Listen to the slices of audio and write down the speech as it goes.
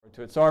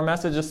to it. So our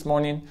message this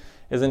morning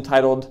is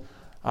entitled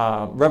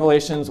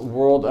Revelation's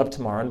World of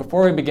Tomorrow. And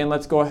before we begin,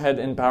 let's go ahead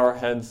and bow our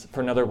heads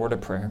for another word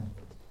of prayer.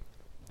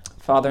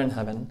 Father in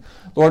heaven,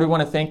 Lord, we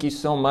want to thank you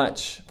so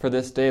much for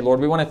this day. Lord,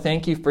 we want to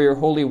thank you for your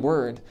holy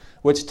word,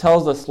 which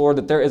tells us, Lord,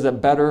 that there is a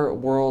better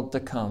world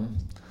to come.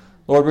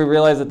 Lord, we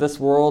realize that this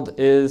world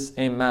is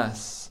a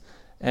mess,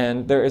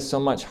 and there is so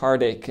much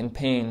heartache and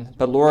pain.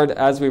 But Lord,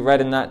 as we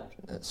read in that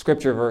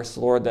scripture verse,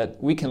 Lord, that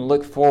we can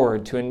look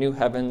forward to a new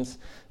heavens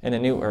and a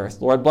new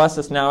earth. Lord, bless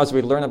us now as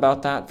we learn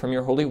about that from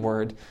your holy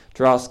word.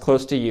 Draw us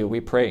close to you,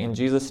 we pray in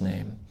Jesus'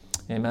 name.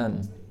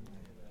 Amen.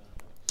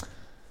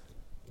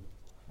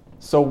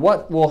 So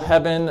what will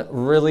heaven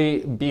really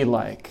be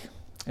like?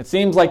 It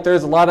seems like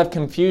there's a lot of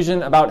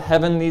confusion about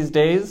heaven these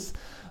days.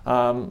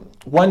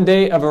 One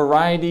day, a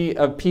variety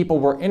of people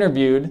were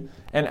interviewed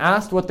and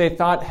asked what they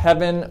thought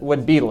heaven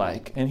would be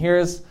like. And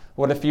here's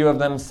what a few of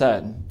them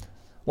said.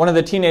 One of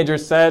the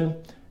teenagers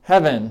said,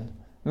 "Heaven,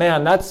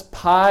 man, that's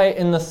pie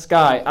in the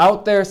sky,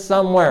 out there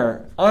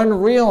somewhere.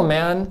 Unreal,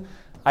 man.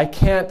 I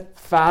can't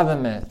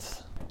fathom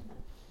it."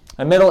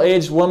 A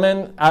middle-aged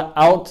woman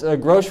out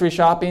grocery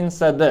shopping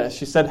said this.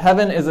 She said,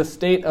 "Heaven is a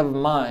state of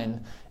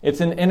mind.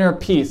 It's an inner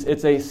peace.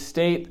 It's a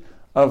state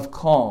of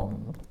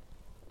calm."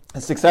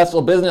 A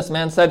successful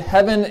businessman said,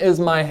 "Heaven is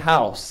my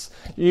house.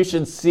 You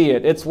should see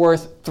it. It's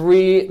worth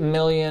 $3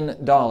 million.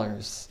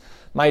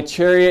 My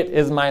chariot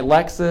is my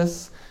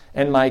Lexus,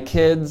 and my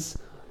kids,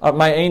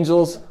 the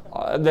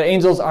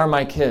angels are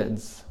my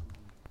kids."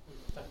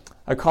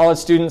 A college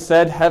student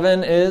said,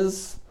 "Heaven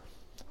is,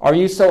 are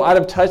you so out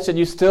of touch that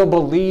you still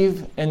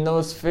believe in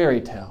those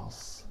fairy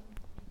tales?"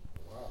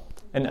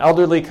 An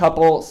elderly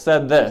couple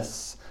said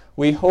this,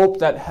 "We hope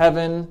that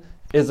heaven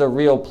is a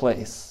real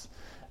place.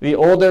 The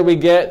older we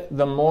get,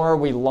 the more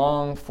we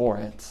long for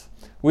it.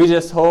 We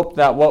just hope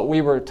that what we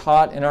were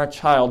taught in our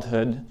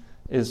childhood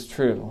is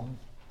true."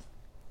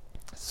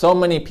 So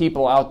many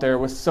people out there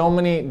with so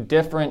many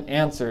different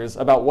answers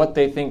about what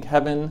they think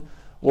heaven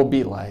will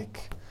be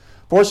like.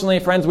 Fortunately,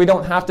 friends, we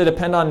don't have to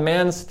depend on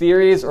man's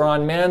theories or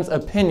on man's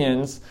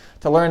opinions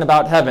to learn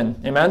about heaven.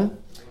 Amen?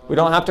 We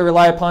don't have to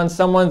rely upon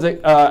someone's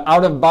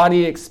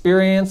out-of-body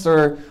experience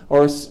or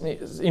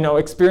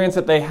experience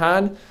that they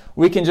had.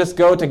 We can just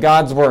go to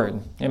God's Word.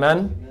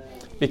 Amen?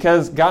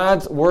 Because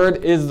God's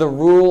Word is the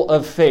rule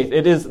of faith.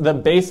 It is the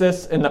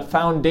basis and the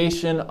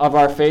foundation of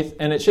our faith,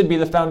 and it should be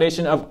the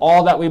foundation of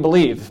all that we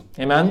believe.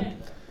 Amen?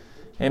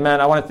 Amen.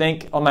 I want to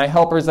thank all my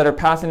helpers that are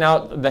passing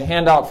out the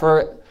handout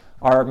for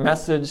our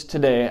message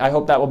today. I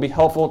hope that will be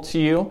helpful to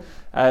you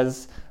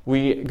as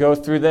we go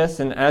through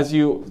this and as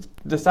you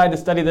decide to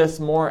study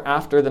this more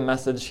after the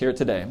message here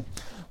today.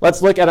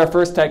 Let's look at our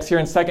first text here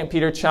in 2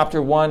 Peter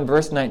chapter 1,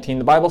 verse 19.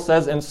 The Bible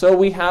says, "And so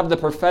we have the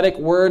prophetic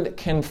word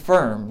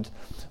confirmed,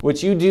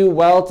 which you do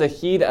well to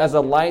heed as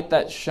a light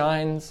that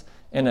shines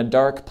in a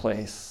dark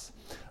place,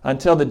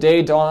 until the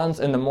day dawns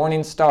and the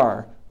morning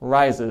star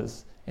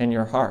rises in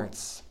your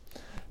hearts."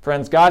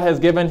 Friends, God has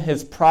given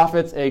his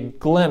prophets a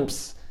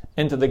glimpse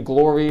into the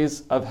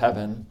glories of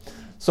heaven.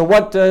 So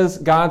what does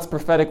God's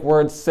prophetic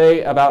word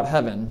say about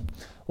heaven?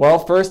 Well,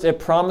 first, it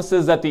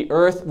promises that the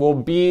earth will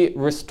be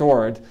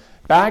restored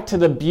back to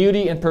the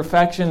beauty and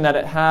perfection that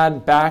it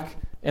had back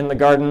in the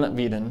Garden of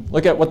Eden.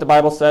 Look at what the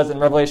Bible says in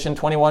Revelation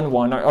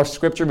 21:1, our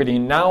scripture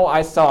reading. "Now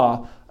I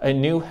saw a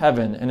new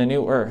heaven and a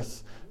new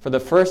earth, for the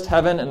first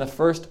heaven and the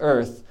first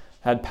earth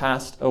had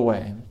passed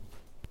away."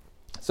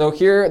 So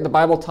here the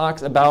Bible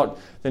talks about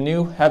the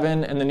new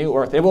heaven and the new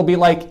earth. It will be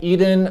like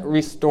Eden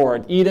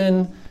restored,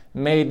 Eden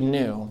made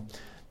new.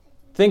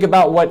 Think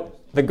about what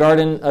the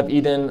Garden of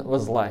Eden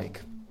was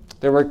like.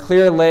 There were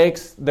clear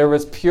lakes, there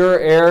was pure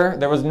air,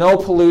 there was no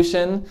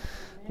pollution,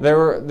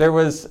 there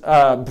was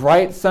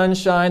bright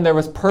sunshine, there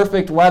was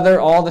perfect weather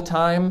all the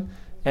time,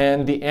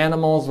 and the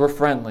animals were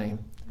friendly.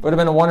 It would have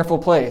been a wonderful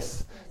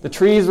place. The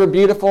trees were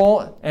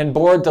beautiful and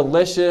bore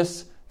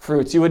delicious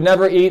fruits. You would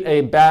never eat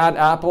a bad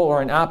apple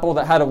or an apple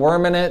that had a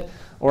worm in it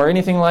or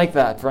anything like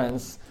that,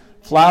 friends.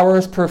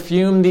 Flowers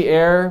perfumed the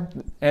air,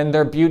 and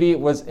their beauty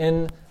was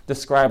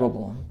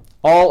indescribable.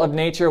 All of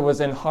nature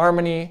was in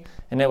harmony,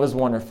 and it was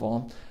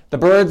wonderful. The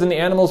birds and the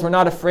animals were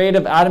not afraid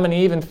of Adam and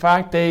Eve. In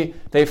fact, they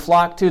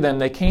flocked to them.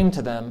 They came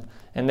to them,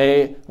 and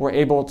they were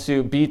able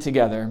to be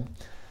together.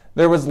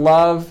 There was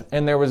love,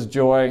 and there was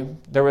joy.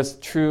 There was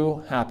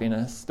true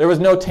happiness. There was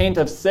no taint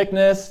of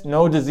sickness,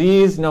 no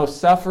disease, no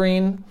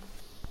suffering.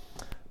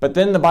 But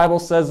then the Bible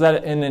says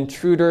that an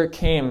intruder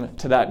came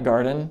to that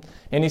garden,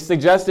 and he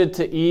suggested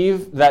to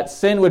Eve that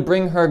sin would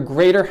bring her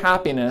greater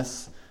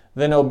happiness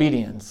than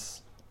obedience.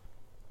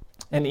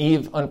 And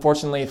Eve,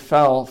 unfortunately,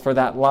 fell for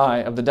that lie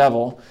of the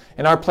devil.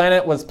 And our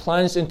planet was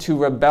plunged into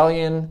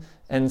rebellion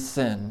and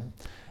sin.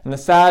 And the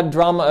sad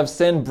drama of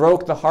sin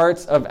broke the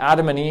hearts of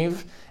Adam and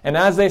Eve. And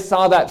as they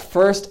saw that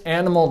first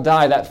animal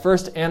die, that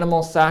first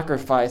animal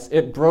sacrifice,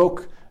 it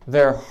broke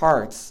their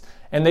hearts.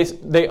 And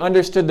they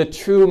understood the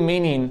true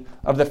meaning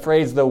of the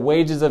phrase, "the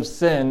wages of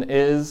sin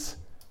is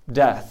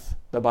death,"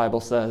 the Bible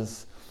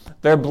says.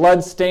 Their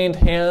blood-stained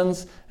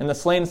hands and the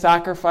slain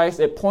sacrifice,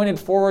 it pointed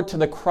forward to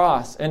the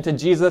cross and to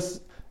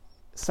Jesus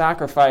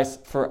sacrifice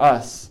for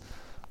us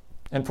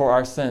and for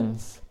our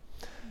sins.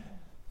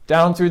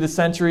 Down through the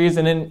centuries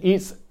and in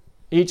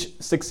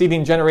each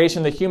succeeding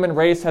generation, the human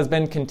race has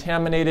been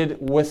contaminated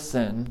with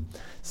sin.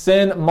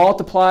 Sin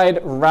multiplied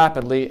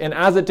rapidly, and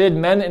as it did,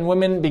 men and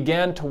women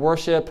began to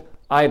worship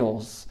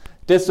idols.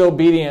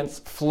 Disobedience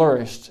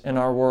flourished in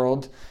our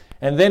world.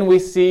 And then we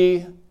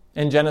see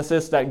in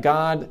Genesis that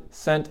God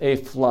sent a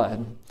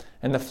flood.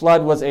 And the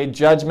flood was a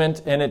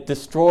judgment, and it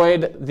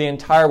destroyed the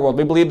entire world.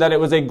 We believe that it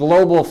was a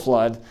global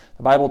flood.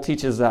 The Bible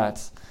teaches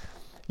that.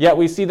 Yet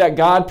we see that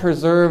God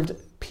preserved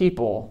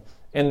people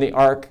in the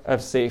ark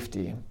of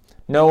safety.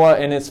 Noah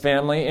and his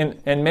family,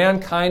 and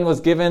mankind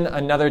was given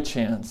another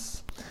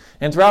chance.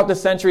 And throughout the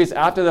centuries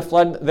after the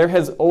flood, there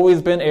has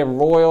always been a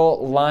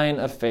royal line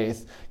of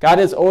faith. God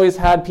has always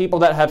had people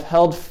that have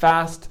held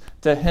fast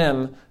to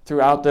him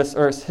throughout this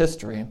earth's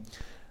history.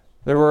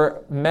 There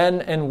were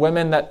men and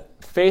women that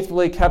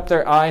faithfully kept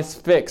their eyes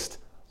fixed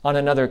on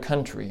another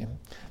country.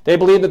 They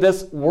believed that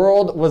this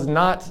world was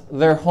not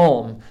their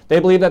home.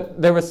 They believed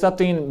that there was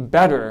something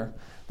better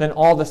than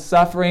all the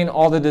suffering,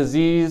 all the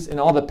disease, and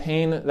all the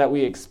pain that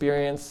we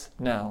experience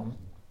now.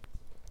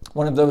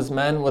 One of those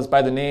men was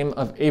by the name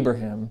of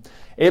Abraham.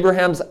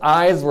 Abraham's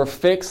eyes were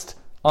fixed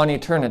on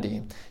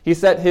eternity. He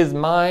set his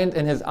mind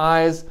and his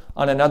eyes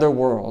on another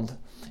world.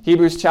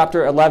 Hebrews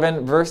chapter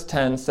 11, verse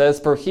 10 says,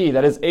 "For he,"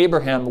 that is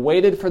Abraham,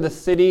 "waited for the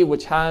city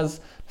which has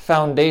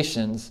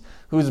foundations,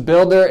 whose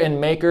builder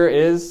and maker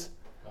is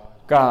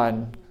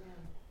God."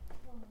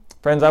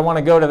 Friends, I want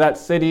to go to that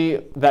city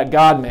that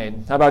God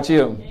made. How about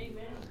you? Amen.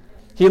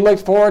 He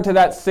looked forward to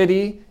that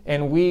city,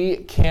 and we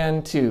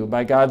can too,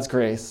 by God's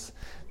grace.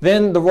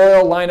 Then the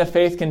royal line of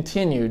faith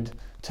continued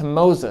to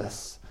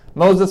Moses.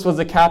 Moses was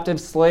a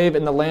captive slave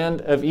in the land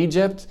of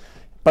Egypt,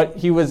 but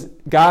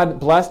God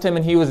blessed him,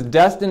 and he was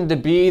destined to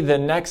be the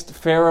next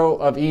Pharaoh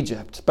of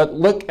Egypt. But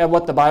look at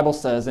what the Bible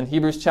says in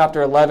Hebrews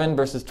chapter 11,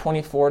 verses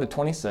 24 to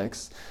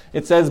 26.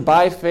 It says,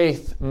 "By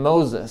faith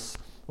Moses,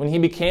 when he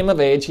became of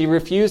age, he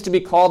refused to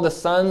be called the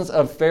sons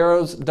of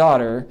Pharaoh's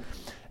daughter,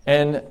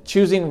 and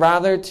choosing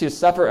rather to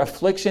suffer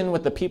affliction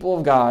with the people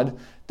of God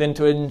than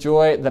to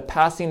enjoy the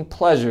passing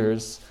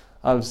pleasures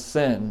of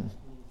sin."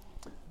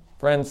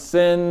 Friends,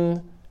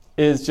 sin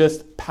is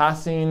just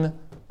passing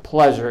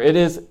pleasure. It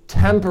is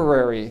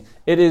temporary.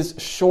 It is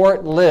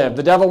short-lived.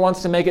 The devil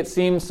wants to make it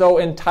seem so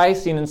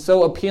enticing and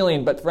so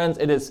appealing, but friends,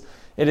 it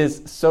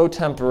is so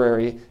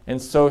temporary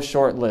and so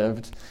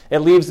short-lived. It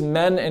leaves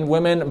men and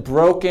women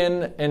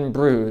broken and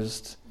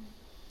bruised.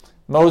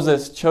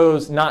 Moses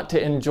chose not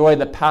to enjoy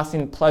the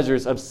passing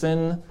pleasures of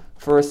sin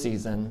for a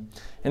season.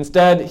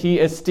 Instead, he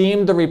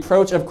esteemed the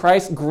reproach of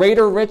Christ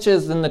greater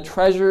riches than the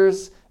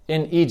treasures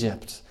in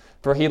Egypt.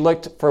 For he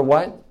looked for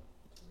what?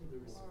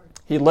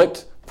 He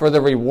looked for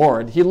the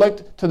reward. He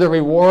looked to the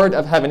reward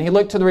of heaven. He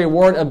looked to the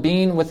reward of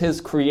being with his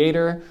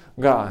Creator,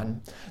 God.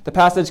 The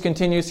passage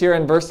continues here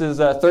in verses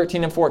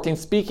 13 and 14.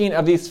 Speaking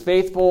of these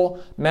faithful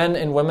men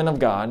and women of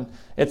God,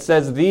 it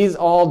says, "These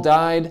all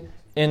died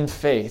in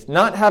faith,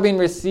 not having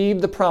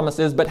received the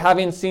promises, but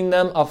having seen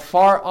them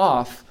afar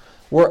off,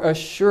 were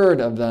assured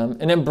of them,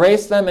 and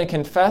embraced them, and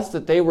confessed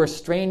that they were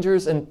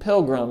strangers and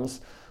pilgrims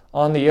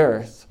on the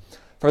earth.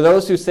 For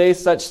those who say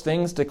such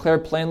things declare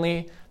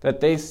plainly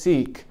that they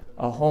seek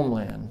a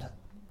homeland."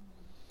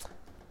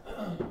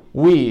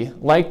 We,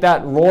 like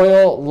that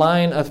royal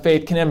line of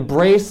faith, can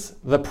embrace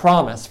the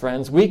promise,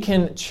 friends. We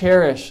can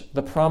cherish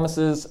the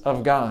promises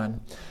of God.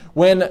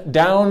 When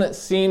down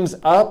seems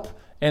up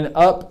and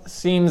up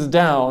seems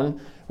down,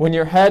 when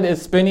your head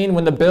is spinning,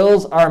 when the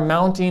bills are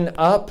mounting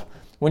up,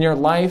 when your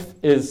life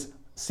is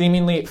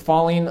seemingly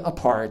falling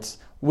apart,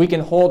 we can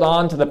hold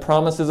on to the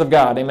promises of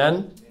God.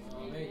 Amen?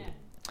 Amen.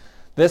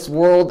 This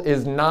world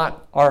is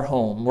not our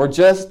home. We're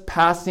just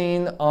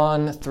passing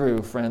on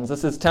through, friends.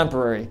 This is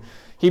temporary.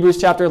 Hebrews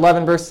chapter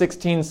 11, verse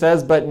 16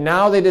 says, "But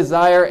now they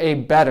desire a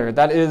better,"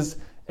 that is,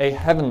 a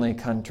heavenly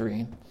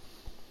country.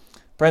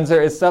 Friends,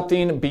 there is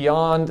something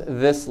beyond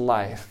this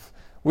life.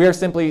 We are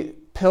simply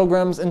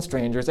pilgrims and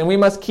strangers, and we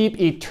must keep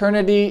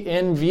eternity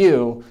in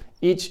view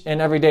each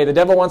and every day. The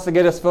devil wants to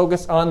get us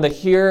focused on the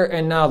here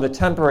and now, the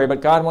temporary,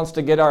 but God wants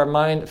to get our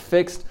mind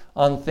fixed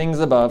on things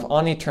above,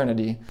 on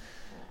eternity.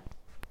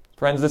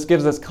 Friends, this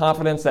gives us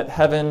confidence that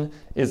heaven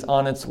is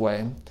on its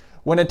way.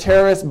 When a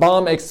terrorist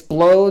bomb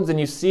explodes and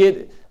you see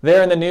it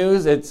there in the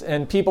news,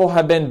 and people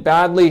have been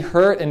badly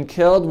hurt and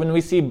killed, when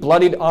we see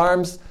bloodied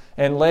arms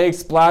and legs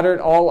splattered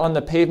all on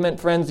the pavement,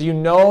 friends, you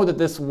know that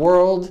this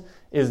world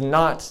is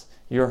not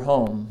your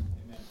home.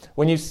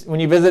 When you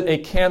visit a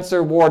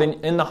cancer ward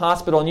in the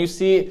hospital and you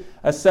see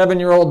a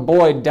 7-year-old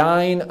boy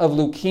dying of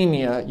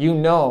leukemia, you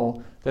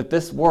know that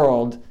this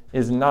world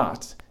is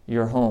not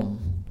your home.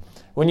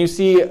 When you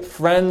see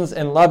friends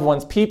and loved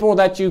ones, people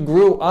that you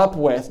grew up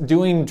with,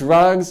 doing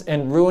drugs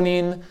and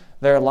ruining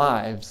their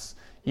lives,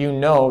 you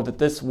know that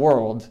this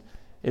world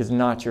is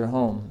not your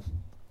home.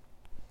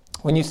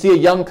 When you see a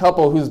young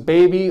couple whose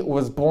baby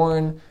was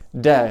born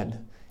dead,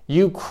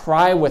 you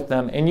cry with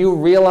them and you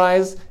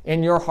realize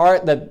in your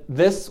heart that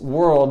this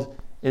world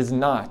is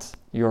not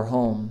your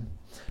home.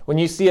 When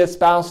you see a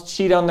spouse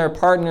cheat on their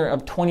partner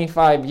of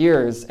 25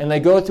 years and they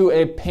go through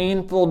a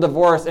painful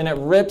divorce and it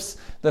rips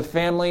the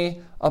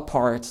family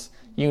apart,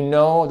 you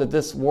know that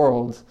this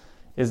world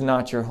is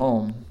not your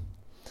home.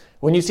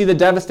 When you see the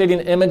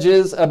devastating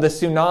images of the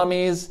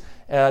tsunamis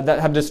that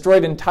have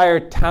destroyed entire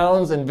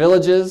towns and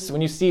villages,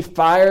 when you see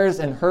fires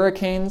and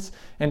hurricanes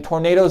and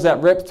tornadoes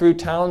that rip through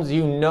towns,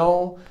 you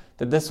know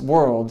that this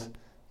world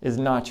is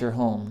not your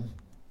home.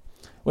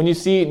 When you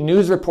see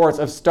news reports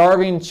of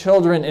starving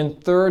children in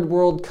third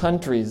world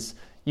countries,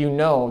 you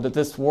know that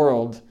this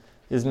world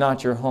is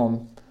not your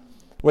home.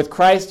 With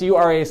Christ, you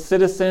are a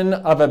citizen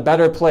of a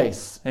better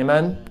place.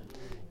 Amen?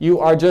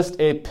 You are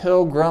just a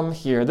pilgrim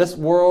here. This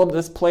world,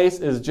 this place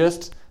is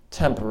just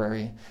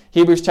temporary.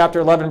 Hebrews chapter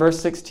 11,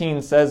 verse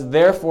 16 says,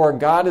 "Therefore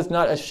God is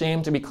not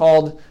ashamed to be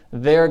called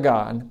their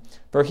God,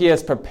 for he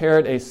has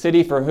prepared a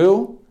city for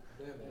who?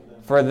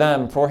 For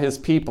them, for his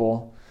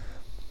people."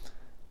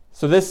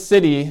 So this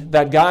city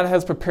that God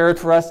has prepared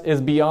for us is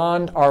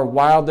beyond our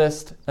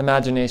wildest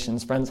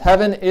imaginations, friends.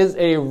 Heaven is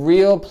a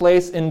real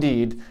place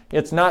indeed.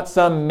 It's not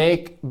some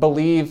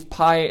make-believe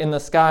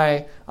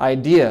pie-in-the-sky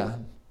idea.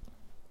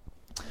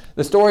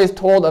 The story is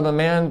told of a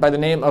man by the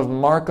name of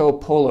Marco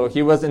Polo.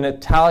 He was an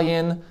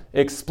Italian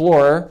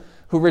explorer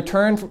who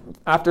returned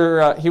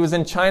after he was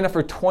in China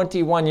for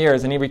 21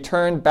 years, and he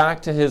returned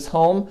back to his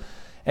home.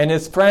 And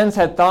his friends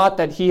had thought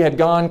that he had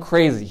gone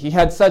crazy. He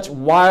had such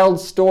wild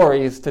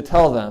stories to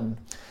tell them.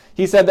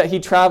 He said that he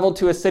traveled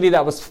to a city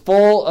that was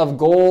full of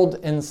gold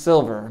and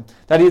silver,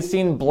 that he had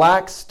seen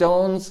black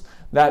stones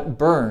that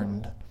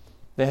burned.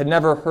 They had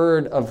never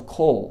heard of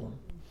coal.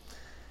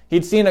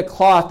 He'd seen a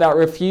cloth that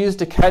refused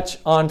to catch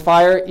on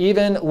fire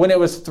even when it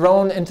was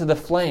thrown into the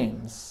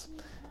flames.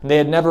 And they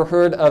had never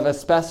heard of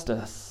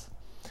asbestos.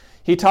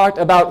 He talked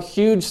about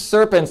huge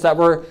serpents that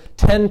were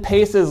 10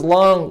 paces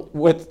long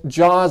with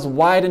jaws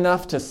wide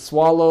enough to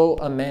swallow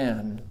a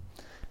man.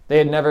 They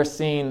had never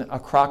seen a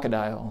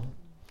crocodile.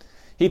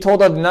 He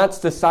told of nuts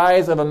the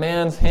size of a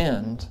man's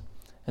hand,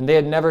 and they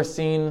had never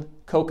seen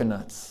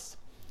coconuts.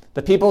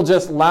 The people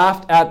just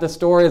laughed at the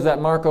stories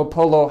that Marco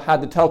Polo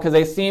had to tell because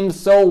they seemed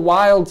so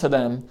wild to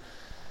them.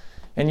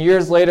 And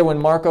years later, when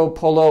Marco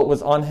Polo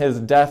was on his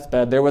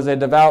deathbed, there was a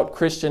devout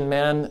Christian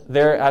man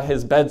there at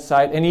his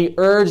bedside, and he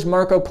urged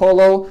Marco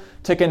Polo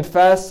to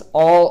confess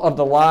all of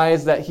the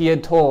lies that he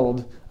had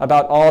told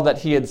about all that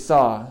he had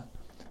saw.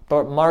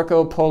 But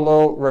Marco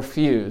Polo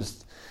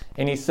refused,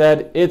 and he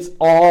said, "It's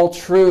all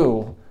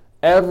true,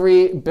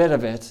 every bit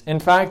of it. In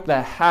fact,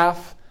 the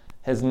half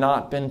has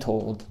not been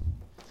told."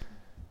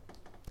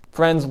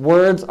 Friends,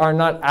 words are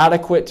not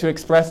adequate to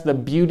express the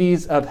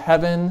beauties of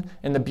heaven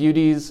and the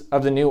beauties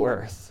of the new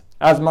earth.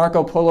 As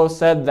Marco Polo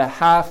said, the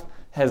half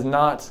has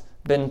not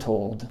been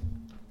told.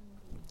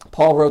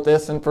 Paul wrote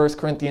this in 1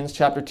 Corinthians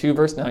chapter 2,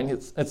 verse 9.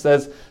 It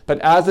says, "But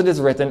as it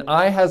is written,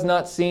 eye has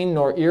not seen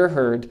nor ear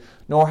heard,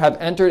 nor have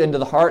entered into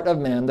the heart of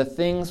man the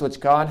things which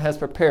God has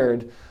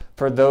prepared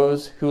for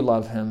those who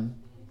love him."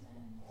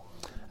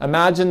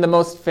 Imagine the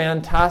most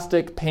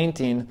fantastic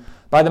painting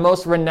by the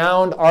most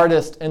renowned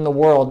artist in the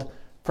world.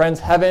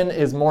 Friends, heaven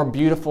is more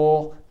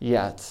beautiful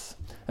yet.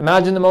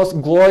 Imagine the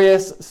most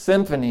glorious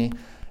symphony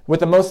with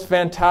the most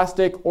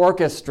fantastic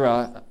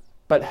orchestra,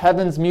 but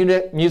heaven's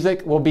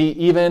music will be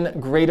even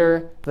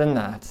greater than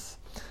that.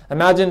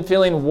 Imagine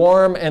feeling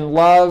warm and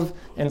love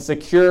and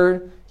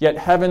secure, yet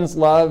heaven's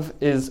love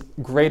is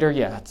greater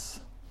yet.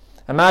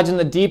 Imagine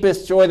the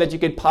deepest joy that you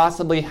could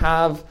possibly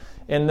have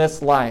in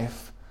this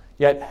life,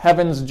 yet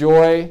heaven's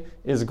joy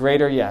is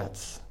greater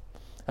yet.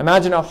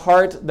 Imagine a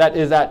heart that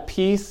is at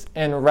peace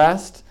and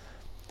rest.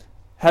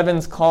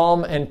 Heaven's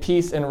calm and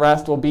peace and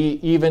rest will be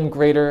even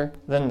greater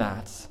than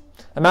that.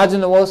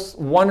 Imagine the most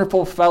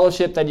wonderful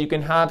fellowship that you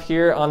can have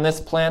here on this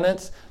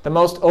planet, the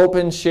most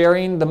open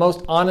sharing, the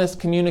most honest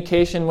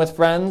communication with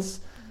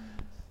friends.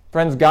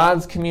 Friends,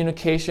 God's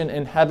communication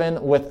in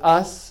heaven with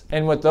us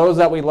and with those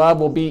that we love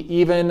will be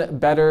even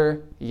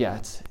better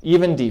yet,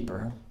 even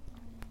deeper.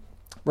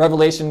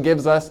 Revelation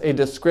gives us a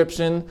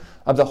description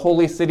of the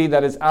holy city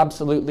that is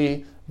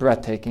absolutely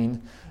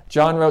breathtaking.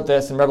 John wrote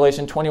this in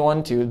Revelation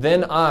 21:2.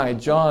 "Then I,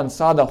 John,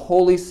 saw the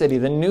holy city,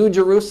 the new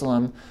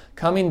Jerusalem,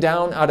 coming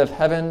down out of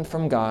heaven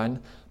from God,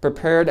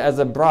 prepared as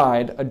a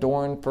bride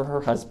adorned for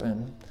her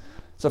husband."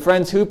 So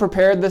friends, who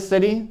prepared this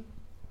city?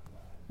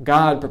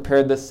 God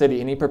prepared this city,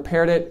 and he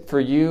prepared it for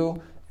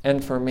you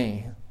and for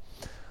me.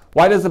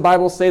 Why does the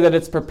Bible say that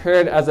it's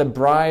prepared as a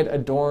bride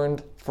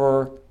adorned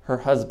for her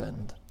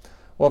husband?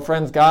 Well,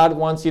 friends, God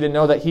wants you to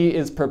know that he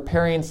is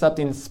preparing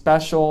something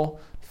special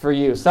for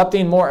you,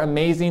 something more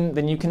amazing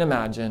than you can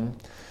imagine.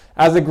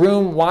 As the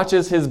groom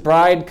watches his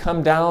bride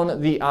come down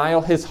the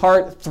aisle, his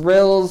heart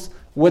thrills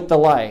with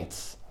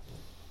delight.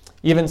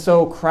 Even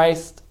so,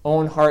 Christ's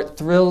own heart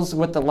thrills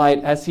with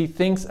delight as he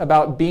thinks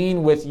about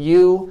being with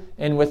you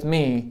and with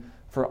me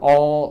for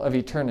all of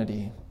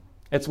eternity.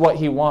 It's what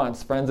he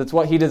wants, friends. It's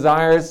what he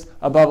desires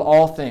above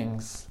all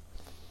things.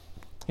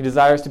 He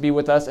desires to be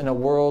with us in a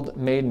world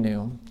made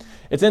new.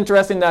 It's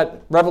interesting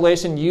that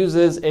Revelation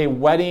uses a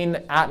wedding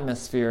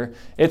atmosphere.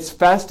 It's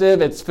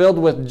festive, it's filled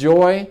with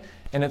joy,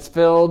 and it's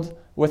filled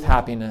with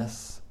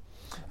happiness.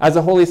 As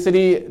the holy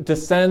city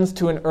descends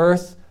to an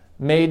earth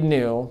made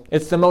new,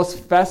 it's the most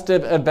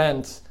festive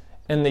event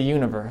in the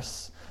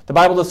universe. The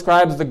Bible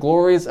describes the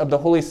glories of the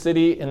holy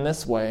city in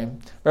this way.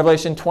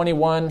 Revelation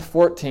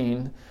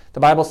 21:14, the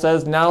Bible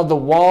says, "Now the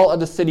wall of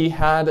the city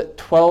had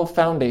 12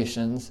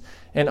 foundations,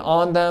 and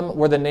on them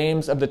were the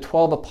names of the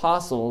 12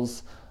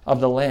 apostles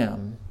of the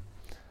Lamb."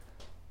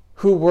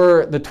 Who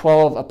were the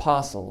 12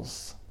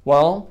 apostles?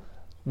 Well,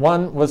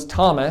 one was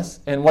Thomas,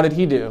 and what did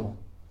he do?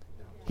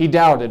 He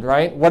doubted,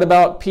 right? What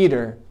about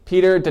Peter?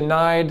 Peter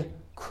denied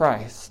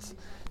Christ.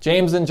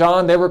 James and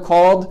John, they were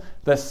called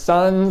the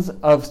sons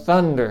of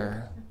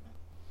thunder.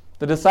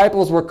 The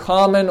disciples were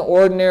common,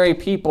 ordinary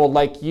people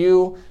like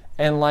you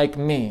and like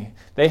me.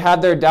 They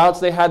had their doubts,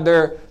 they had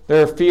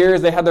their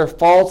fears, they had their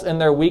faults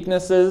and their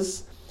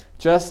weaknesses,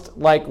 just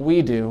like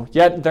we do.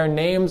 Yet their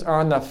names are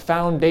on the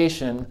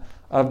foundation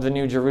of the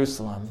New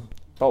Jerusalem.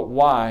 But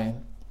why?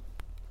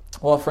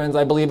 Well, friends,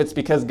 I believe it's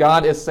because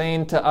God is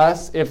saying to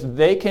us, if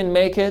they can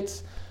make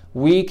it,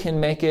 we can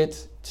make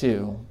it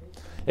too.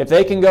 If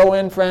they can go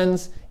in,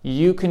 friends,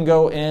 you can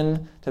go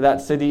in to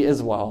that city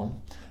as well.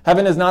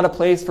 Heaven is not a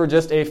place for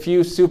just a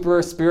few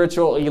super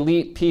spiritual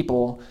elite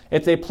people.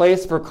 It's a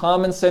place for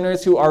common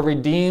sinners who are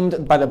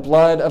redeemed by the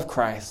blood of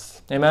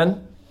Christ.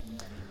 Amen?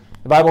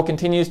 The Bible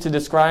continues to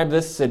describe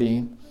this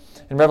city.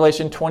 In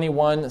Revelation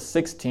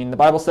 21:16, the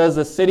Bible says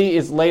the city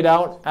is laid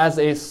out as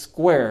a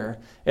square.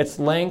 Its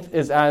length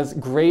is as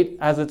great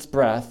as its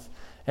breadth,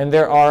 and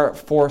there are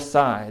 4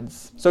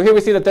 sides. So here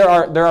we see that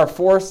there are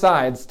 4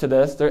 sides to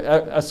this.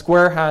 A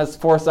square has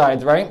 4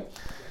 sides, right?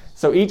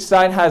 So each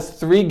side has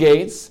 3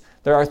 gates.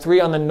 There are 3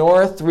 on the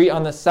north, 3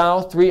 on the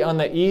south, 3 on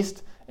the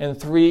east, and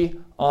 3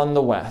 on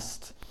the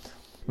west.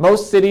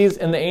 Most cities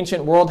in the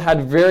ancient world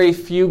had very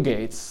few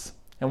gates.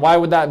 And why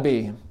would that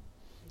be?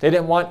 They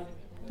didn't want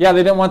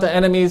the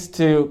enemies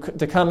to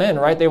come in,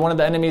 right? They wanted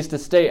the enemies to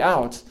stay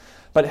out.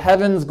 But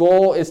heaven's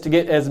goal is to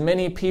get as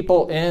many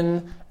people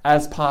in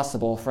as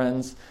possible,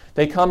 friends.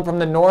 They come from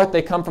the north,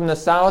 they come from the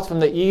south, from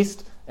the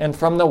east, and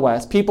from the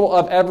west. People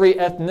of every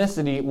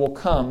ethnicity will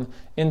come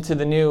into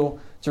the New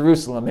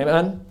Jerusalem.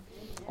 Amen?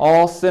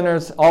 All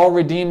sinners, all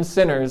redeemed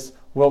sinners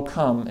will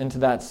come into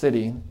that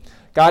city.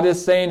 God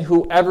is saying,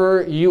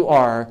 whoever you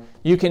are,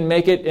 you can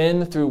make it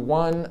in through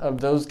one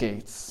of those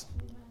gates.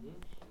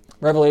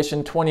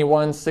 Revelation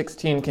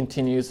 21:16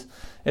 continues.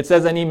 It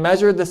says, "And he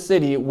measured the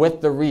city with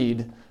the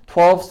reed,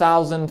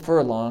 12,000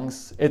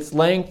 furlongs. Its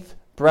length,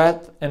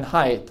 breadth, and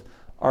height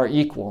are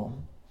equal."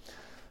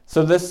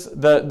 So this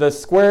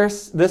square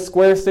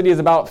city is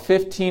about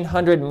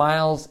 1,500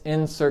 miles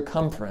in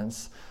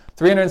circumference,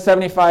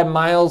 375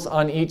 miles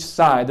on each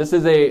side. This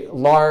is a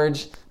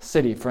large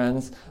city,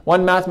 friends.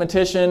 One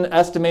mathematician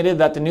estimated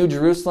that the New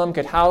Jerusalem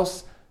could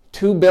house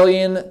 2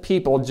 billion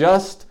people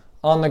just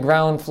on the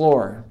ground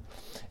floor.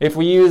 If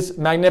we use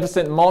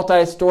magnificent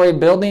multi-story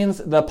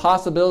buildings, the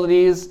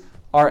possibilities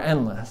are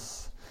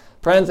endless.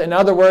 Friends, in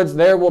other words,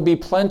 there will be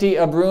plenty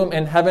of room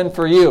in heaven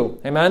for you.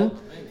 Amen?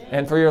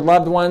 And for your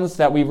loved ones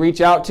that we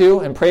reach out to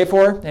and pray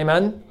for.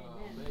 Amen?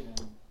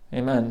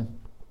 Amen.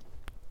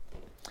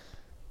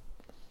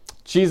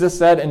 Jesus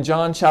said in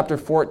John chapter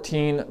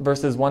 14,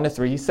 verses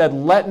 1-3, he said,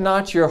 "Let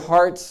not your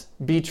hearts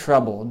be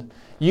troubled.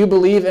 You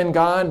believe in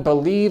God,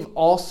 believe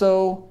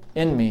also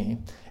in me.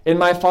 In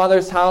my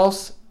Father's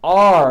house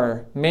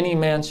are many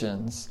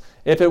mansions.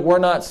 If it were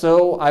not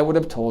so, I would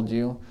have told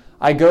you.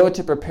 I go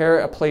to prepare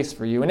a place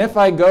for you. And if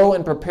I go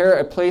and prepare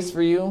a place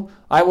for you,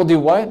 I will do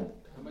what?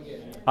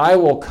 I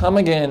will come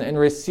again and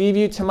receive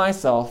you to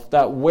myself,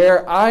 that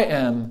where I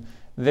am,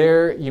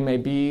 there you may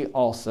be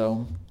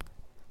also."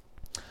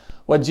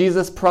 What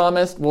Jesus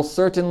promised will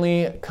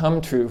certainly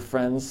come true,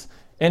 friends.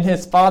 In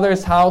his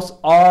Father's house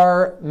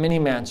are many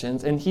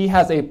mansions, and he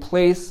has a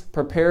place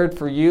prepared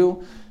for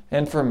you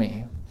and for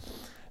me.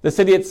 The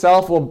city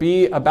itself will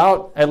be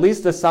about at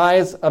least the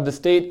size of the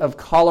state of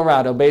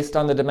Colorado based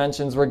on the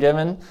dimensions we're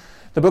given.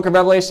 The book of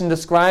Revelation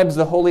describes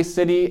the holy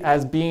city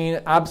as being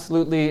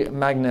absolutely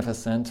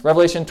magnificent.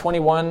 Revelation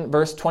 21,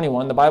 verse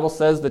 21, the Bible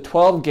says the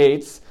 12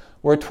 gates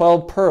were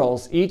 12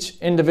 pearls. Each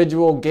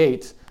individual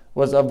gate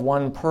was of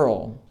 1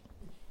 pearl.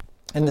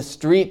 And the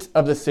street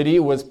of the city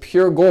was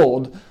pure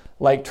gold,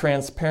 like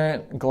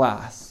transparent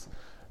glass.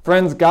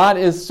 Friends, God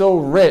is so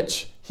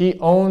rich, he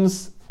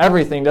owns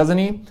everything, doesn't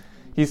he?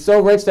 He's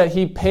so rich that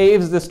he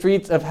paves the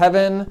streets of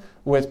heaven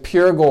with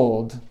pure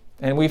gold.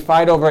 And we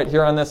fight over it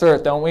here on this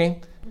earth, don't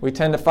we? We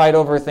tend to fight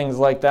over things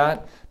like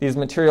that, these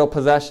material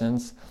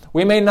possessions.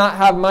 We may not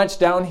have much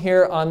down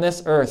here on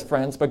this earth,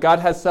 friends, but God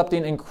has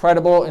something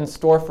incredible in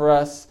store for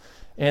us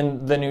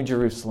in the New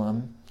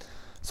Jerusalem.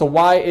 So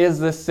why is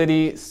this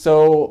city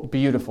so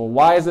beautiful?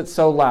 Why is it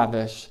so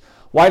lavish?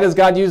 Why does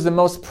God use the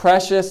most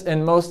precious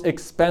and most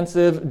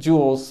expensive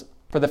jewels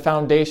for the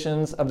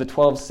foundations of the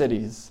 12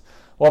 cities?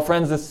 Well,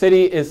 friends, the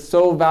city is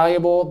so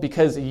valuable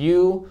because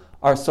you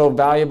are so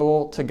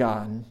valuable to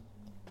God.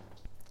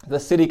 The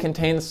city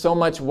contains so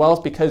much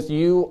wealth because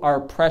you are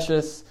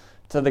precious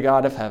to the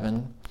God of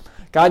heaven.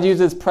 God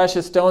uses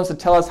precious stones to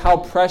tell us how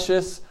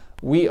precious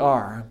we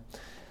are.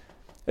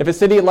 If a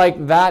city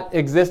like that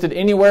existed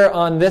anywhere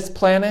on this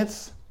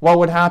planet, what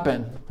would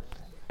happen?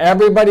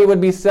 Everybody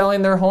would be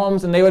selling their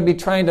homes and they would be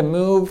trying to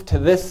move to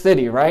this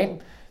city,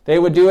 right? They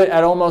would do it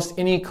at almost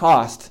any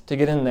cost to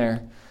get in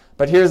there.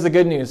 But here's the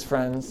good news,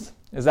 friends,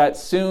 is that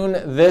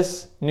soon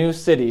this new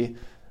city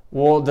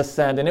will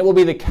descend, and it will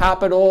be the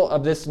capital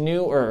of this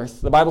new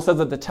earth. The Bible says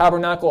that the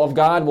tabernacle of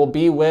God will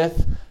be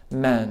with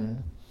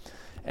men.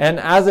 And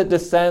as it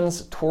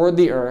descends toward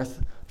the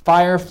earth,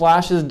 fire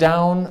flashes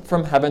down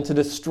from heaven to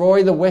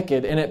destroy the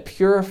wicked, and it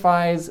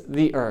purifies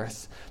the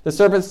earth. The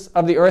surface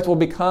of the earth will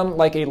become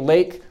like a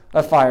lake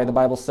of fire, the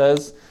Bible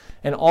says,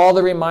 and all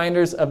the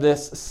reminders of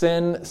this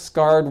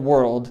sin-scarred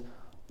world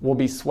will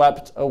be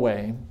swept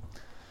away.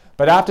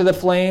 But after the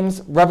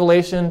flames,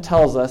 Revelation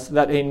tells us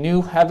that a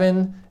new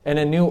heaven and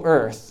a new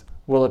earth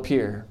will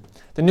appear.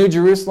 The New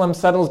Jerusalem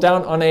settles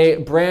down on a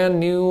brand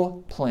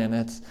new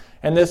planet,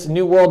 and this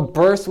new world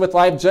bursts with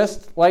life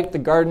just like the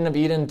Garden of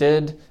Eden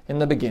did in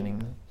the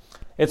beginning.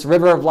 Its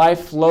river of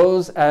life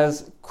flows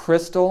as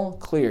crystal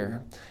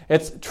clear.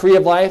 Its tree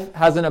of life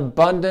has an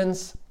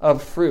abundance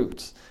of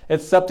fruit.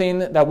 It's something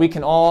that we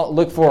can all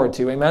look forward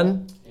to.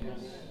 Amen? Yes.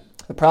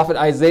 The prophet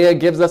Isaiah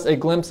gives us a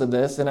glimpse of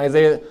this in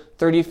Isaiah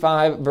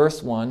 35,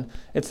 verse 1.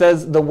 It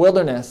says, "The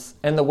wilderness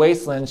and the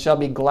wasteland shall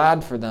be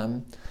glad for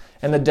them,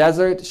 and the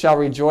desert shall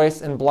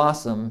rejoice and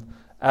blossom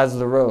as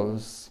the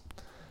rose."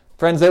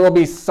 Friends, there will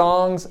be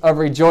songs of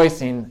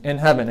rejoicing in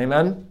heaven.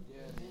 Amen?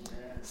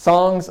 Yes.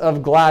 Songs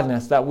of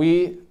gladness that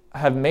we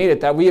have made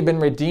it, that we have been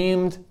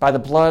redeemed by the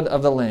blood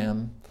of the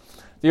Lamb.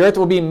 The earth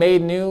will be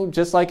made new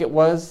just like it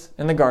was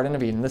in the Garden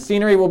of Eden. The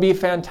scenery will be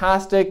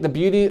fantastic. The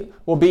beauty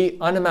will be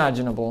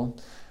unimaginable.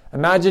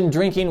 Imagine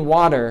drinking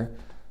water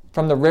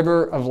from the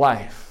river of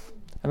life.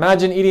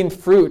 Imagine eating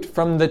fruit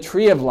from the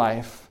tree of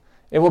life.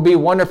 It will be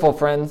wonderful,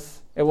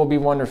 friends. It will be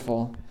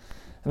wonderful.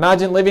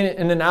 Imagine living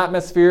in an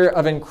atmosphere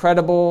of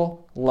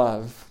incredible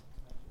love.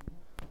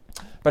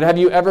 But have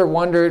you ever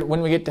wondered,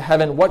 when we get to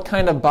heaven, what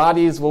kind of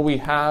bodies will we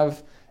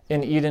have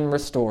in Eden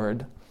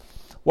restored?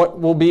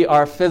 What will be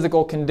our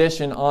physical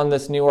condition on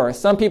this new earth?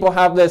 Some people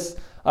have this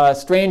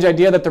strange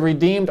idea that the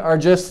redeemed are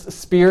just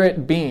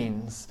spirit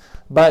beings.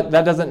 But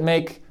that doesn't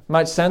make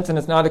much sense, and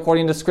it's not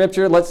according to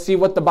Scripture. Let's see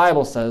what the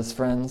Bible says,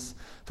 friends.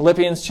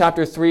 Philippians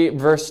chapter 3,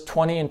 verse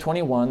 20 and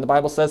 21. The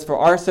Bible says, "For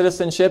our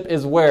citizenship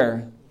is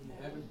where?"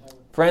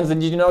 Friends,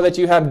 did you know that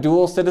you have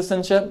dual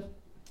citizenship?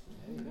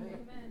 Amen.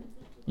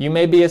 You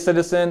may be a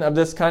citizen of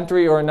this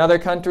country or another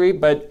country,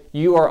 but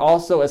you are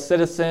also a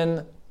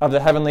citizen of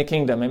the heavenly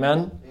kingdom.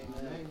 Amen?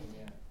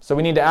 So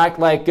we need to act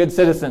like good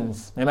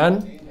citizens.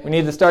 Amen? Amen. We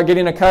need to start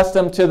getting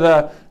accustomed to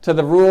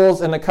the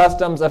rules and the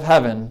customs of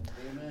heaven.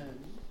 Amen.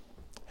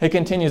 It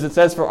continues. It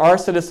says, "For our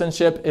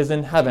citizenship is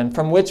in heaven,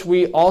 from which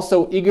we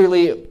also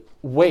eagerly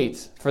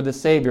wait for the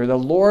Savior, the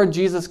Lord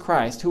Jesus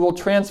Christ, who will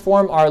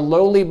transform our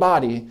lowly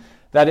body,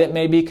 that it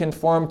may be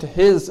conformed to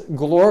his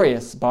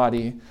glorious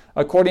body,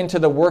 according to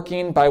the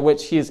working by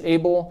which he is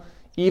able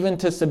even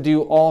to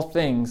subdue all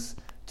things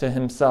to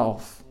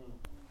himself."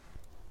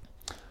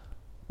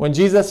 When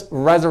Jesus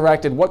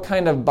resurrected, what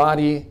kind of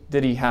body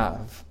did he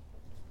have?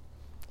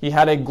 He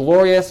had a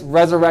glorious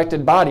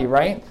resurrected body,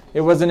 right?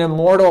 It was an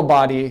immortal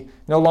body.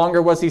 No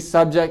longer was he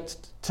subject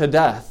to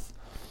death.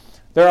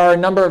 There are a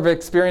number of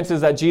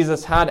experiences that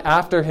Jesus had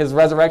after his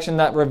resurrection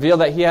that reveal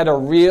that he had a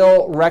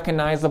real,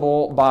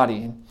 recognizable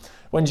body.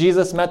 When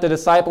Jesus met the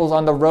disciples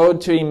on the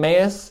road to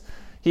Emmaus,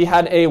 he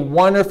had a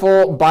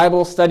wonderful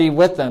Bible study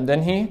with them,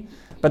 didn't he?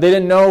 But they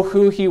didn't know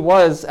who he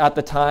was at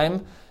the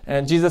time.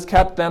 And Jesus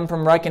kept them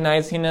from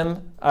recognizing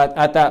him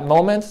at that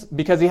moment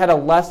because he had a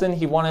lesson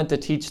he wanted to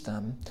teach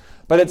them.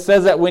 But it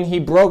says that when he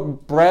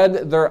broke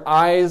bread, their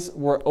eyes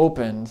were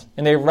opened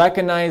and they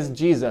recognized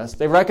Jesus.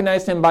 They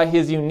recognized him by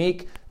his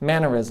unique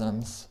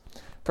mannerisms.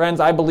 Friends,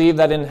 I believe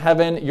that in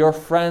heaven, your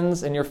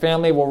friends and your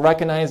family will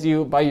recognize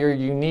you by your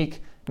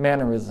unique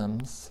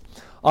mannerisms.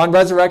 On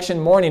resurrection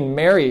morning,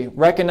 Mary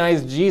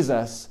recognized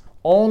Jesus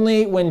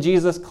only when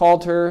Jesus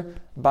called her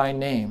by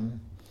name.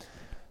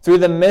 Through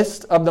the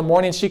mist of the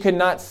morning, she could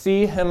not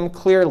see him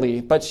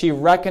clearly, but she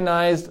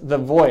recognized the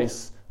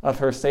voice of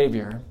her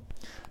Savior.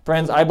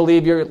 Friends, I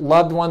believe your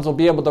loved ones will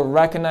be able to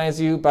recognize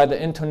you by the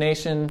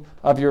intonation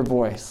of your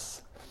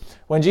voice.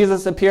 When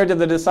Jesus appeared to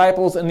the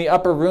disciples in the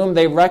upper room,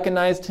 they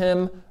recognized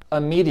him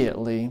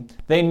immediately.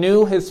 They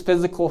knew his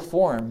physical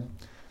form.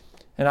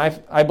 And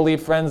I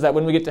believe, friends, that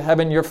when we get to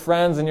heaven, your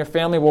friends and your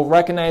family will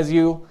recognize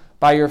you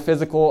by your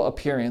physical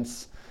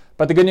appearance.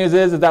 But the good news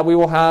is that we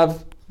will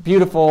have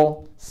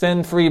beautiful,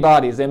 sin-free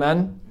bodies.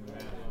 Amen?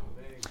 Amen?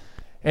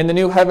 In the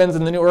new heavens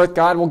and the new earth,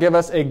 God will give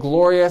us a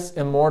glorious,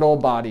 immortal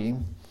body.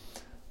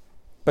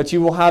 But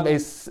you will have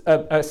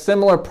a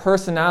similar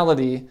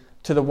personality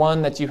to the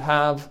one that you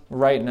have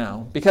right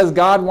now. Because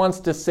God wants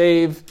to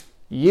save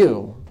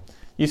you.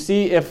 You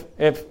see, if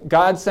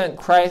God sent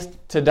Christ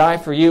to die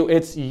for you,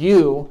 it's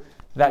you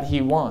that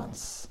he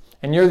wants.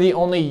 And you're the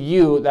only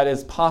you that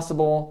is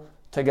possible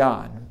to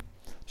God.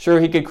 Sure,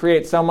 he could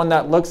create someone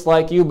that looks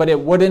like you, but it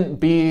wouldn't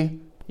be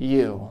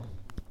you.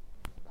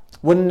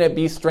 Wouldn't it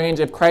be strange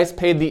if Christ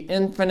paid the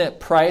infinite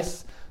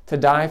price to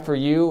die for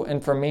you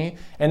and for me,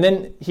 and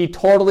then he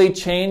totally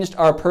changed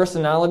our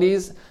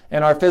personalities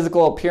and our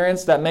physical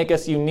appearance that make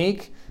us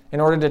unique in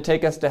order to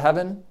take us to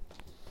heaven?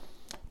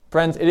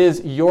 Friends, it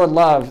is your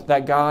love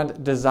that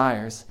God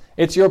desires.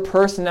 It's your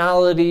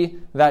personality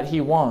that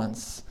he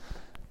wants.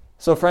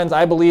 So friends,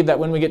 I believe that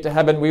when we get to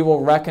heaven, we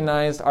will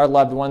recognize our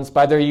loved ones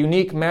by their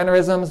unique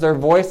mannerisms, their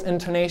voice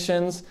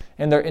intonations,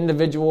 and their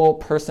individual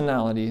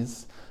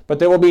personalities. But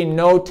there will be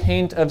no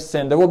taint of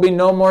sin. There will be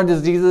no more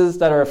diseases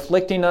that are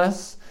afflicting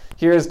us.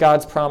 Here is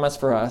God's promise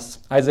for us.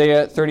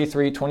 Isaiah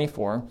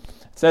 33:24.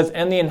 It says,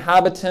 "And the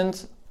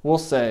inhabitant will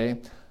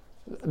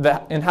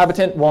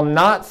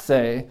not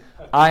say,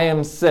 I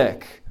am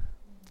sick."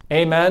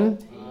 Amen?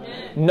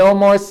 No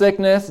more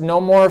sickness, no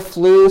more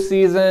flu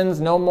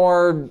seasons, no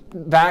more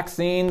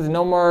vaccines,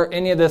 no more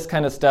any of this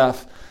kind of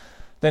stuff.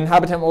 The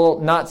inhabitant will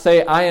not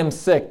say, I am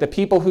sick. The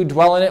people who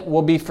dwell in it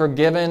will be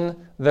forgiven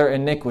their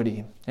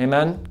iniquity.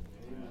 Amen?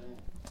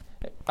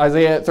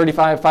 Isaiah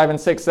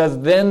 35:5-6 says,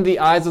 "Then the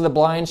eyes of the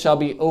blind shall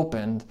be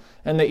opened,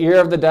 and the ear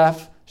of the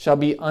deaf shall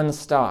be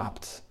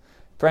unstopped."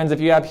 Friends, if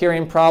you have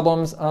hearing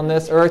problems on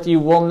this earth, you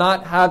will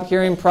not have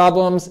hearing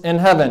problems in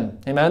heaven.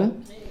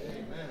 Amen?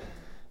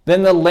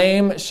 "Then the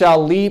lame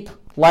shall leap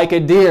like a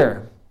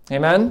deer."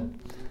 Amen?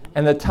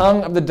 "And the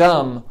tongue of the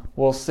dumb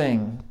will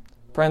sing."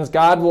 Friends,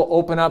 God will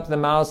open up the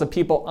mouths of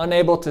people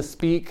unable to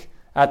speak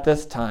at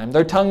this time.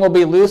 Their tongue will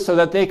be loose so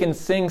that they can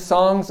sing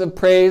songs of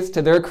praise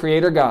to their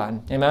Creator God.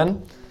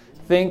 Amen?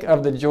 Think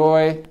of the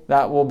joy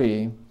that will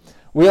be.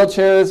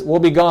 Wheelchairs will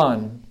be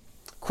gone.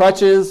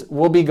 Crutches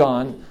will be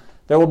gone.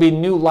 There will be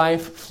new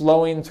life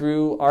flowing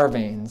through our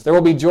veins. There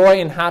will be joy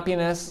and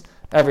happiness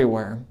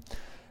everywhere.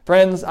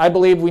 Friends, I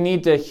believe we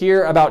need to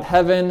hear about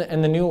heaven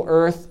and the new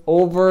earth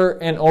over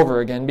and over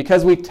again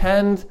because we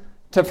tend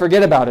to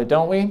forget about it,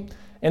 don't we?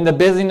 In the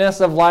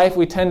busyness of life,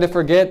 we tend to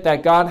forget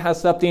that God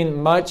has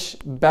something much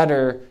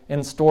better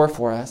in store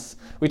for us.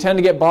 We tend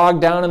to get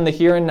bogged down in the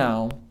here and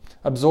now,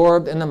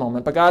 absorbed in the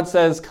moment. But God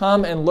says,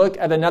 come and look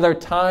at another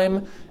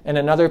time and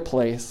another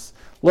place.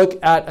 Look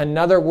at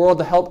another world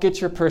to help get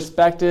your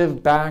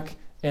perspective back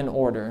in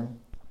order.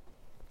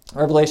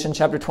 Revelation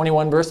chapter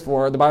 21, verse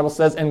 4, the Bible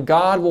says, "And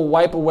God will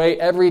wipe away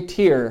every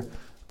tear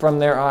from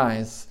their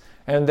eyes,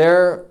 and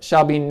there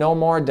shall be no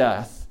more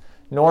death,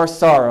 nor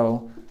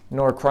sorrow,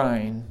 nor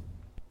crying."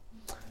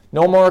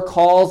 No more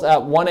calls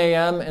at 1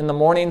 a.m. in the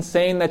morning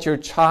saying that your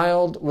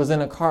child was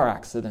in a car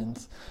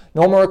accident.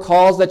 No more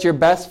calls that your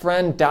best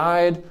friend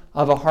died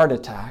of a heart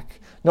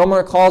attack. No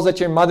more calls that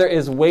your mother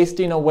is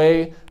wasting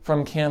away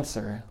from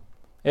cancer.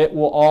 It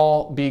will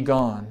all be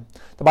gone.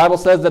 The Bible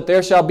says that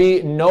there shall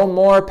be no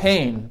more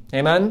pain.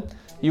 Amen?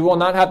 You will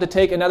not have to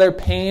take another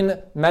pain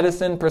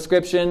medicine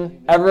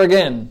prescription ever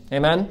again.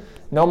 Amen?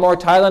 No more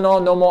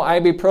Tylenol, no more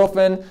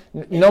ibuprofen,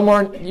 no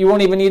more, you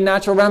won't even need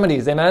natural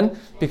remedies. Amen?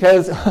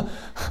 Because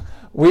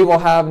we will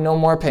have no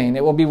more pain.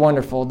 It will be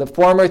wonderful. The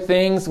former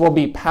things will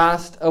be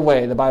passed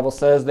away. The Bible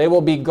says they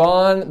will be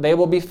gone, they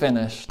will be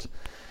finished.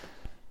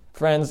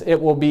 Friends, it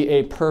will be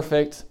a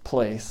perfect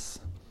place.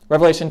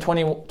 Revelation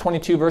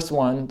 22, verse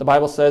 1, the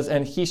Bible says,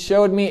 "And he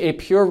showed me a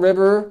pure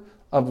river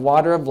of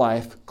water of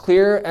life,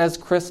 clear as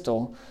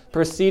crystal,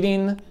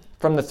 proceeding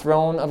from the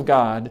throne of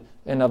God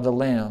and of the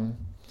Lamb."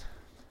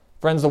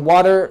 Friends, the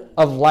water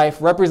of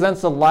life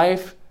represents the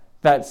life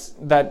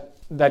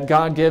that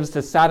God gives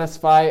to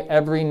satisfy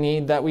every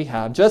need that we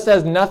have. Just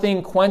as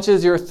nothing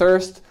quenches your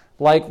thirst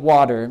like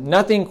water,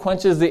 nothing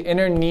quenches the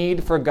inner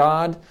need for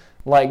God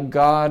like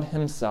God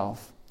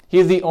himself. He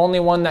is the only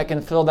one that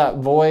can fill that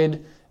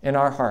void in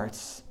our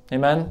hearts.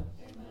 Amen? Amen?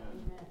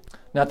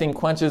 Nothing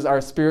quenches our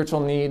spiritual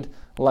need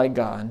like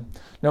God.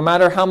 No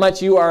matter how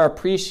much you are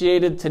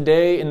appreciated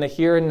today in the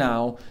here and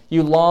now,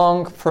 you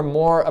long for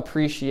more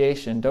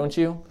appreciation, don't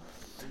you?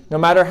 No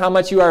matter how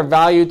much you are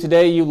valued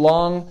today, you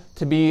long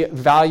to be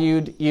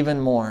valued even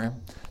more.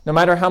 No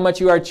matter how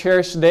much you are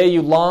cherished today,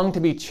 you long to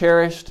be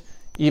cherished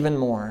even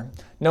more.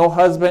 No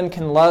husband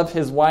can love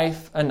his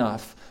wife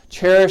enough,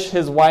 cherish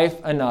his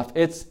wife enough.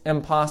 It's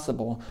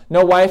impossible.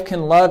 No wife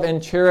can love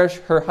and cherish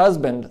her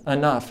husband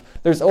enough.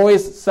 There's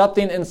always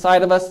something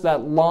inside of us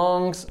that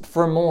longs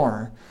for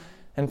more.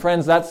 And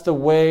friends, that's the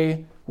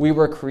way we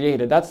were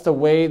created. That's the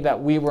way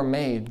that we were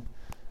made.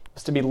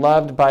 It's to be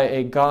loved by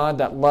a God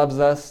that loves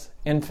us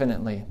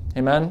infinitely.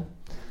 Amen?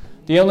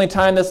 The only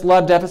time this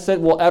love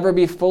deficit will ever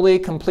be fully,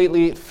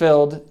 completely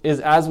filled is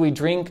as we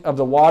drink of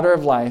the water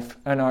of life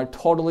and are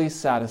totally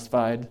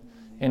satisfied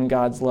in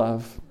God's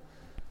love.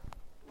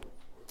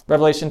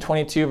 Revelation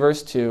 22,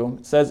 verse 2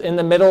 says, "In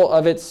the middle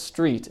of its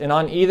street, and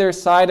on either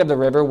side of the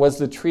river was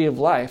the tree of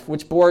life,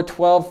 which bore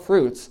 12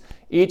 fruits,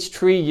 each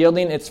tree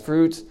yielding its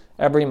fruit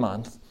every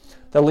month.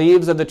 The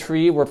leaves of the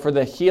tree were for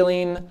the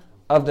healing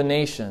of the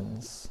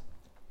nations."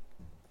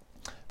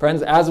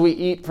 Friends, as we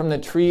eat from the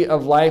tree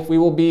of life, we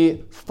will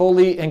be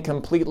fully and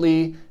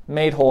completely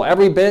made whole.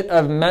 Every bit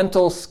of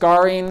mental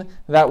scarring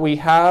that we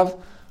have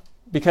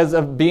because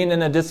of being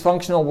in a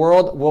dysfunctional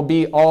world will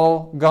be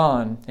all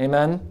gone.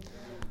 Amen?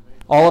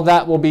 All of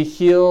that will be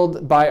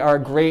healed by our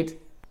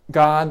great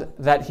God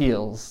that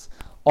heals.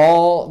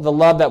 All the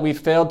love that we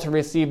failed to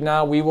receive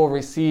now, we will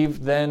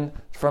receive then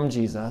from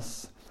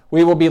Jesus.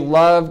 We will be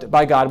loved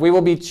by God. We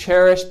will be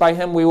cherished by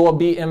Him. We will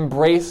be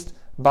embraced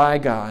by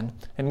God.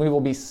 And we will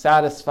be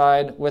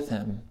satisfied with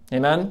Him.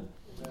 Amen?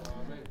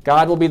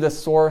 God will be the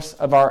source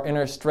of our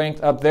inner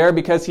strength up there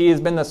because He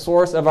has been the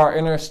source of our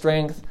inner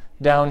strength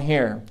down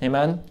here.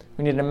 Amen?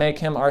 We need to make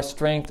Him our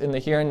strength in the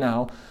here and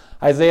now.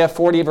 Isaiah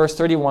 40 verse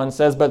 31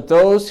 says, "But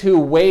those who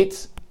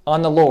wait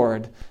on the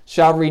Lord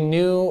shall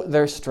renew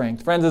their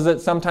strength." Friends, is it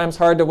sometimes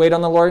hard to wait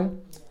on the Lord?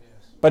 Yes.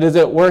 But is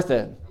it worth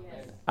it?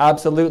 Yes.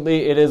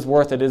 Absolutely, it is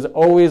worth it. It is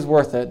always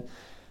worth it.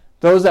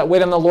 Those that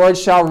wait on the Lord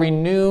shall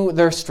renew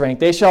their strength.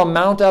 They shall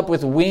mount up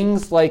with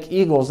wings like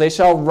eagles. They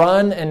shall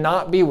run and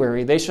not be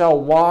weary. They shall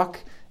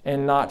walk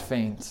and not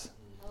faint.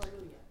 Hallelujah.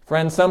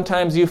 Friends,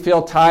 sometimes you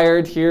feel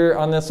tired here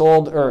on this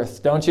old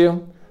earth, don't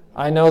you?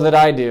 I know that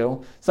I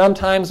do.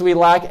 Sometimes we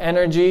lack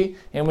energy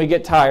and we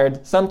get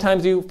tired.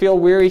 Sometimes you feel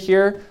weary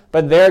here,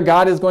 but there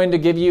God is going to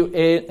give you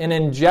an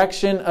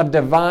injection of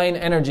divine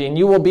energy, and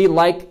you will be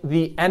like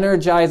the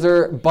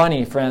Energizer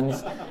Bunny,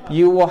 friends.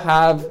 You will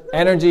have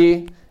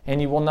energy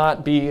and you will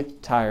not be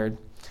tired.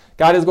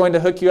 God is going to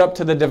hook you up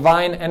to the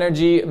divine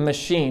energy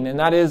machine, and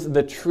that is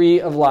the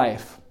tree of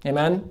life.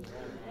 Amen?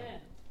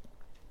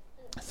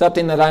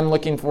 Something that I'm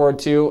looking forward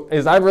to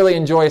is I really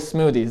enjoy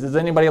smoothies. Does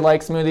anybody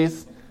like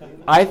smoothies?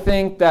 I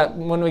think that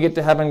when we get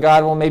to heaven,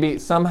 God will maybe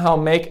somehow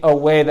make a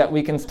way that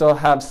we can still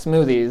have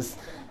smoothies.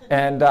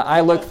 And I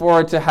look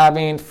forward to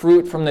having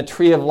fruit from the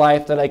tree of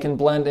life that I can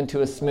blend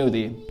into a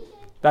smoothie.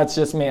 That's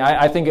just me.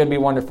 I think it would be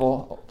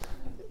wonderful.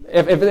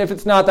 If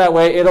it's not that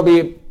way, it'll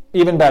be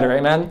even better.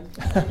 Amen?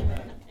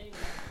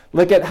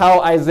 Look at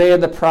how Isaiah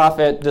the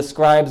prophet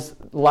describes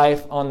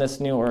life on this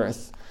new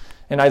earth.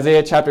 In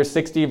Isaiah chapter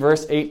 60,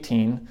 verse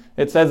 18,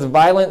 it says,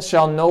 "Violence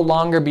shall no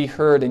longer be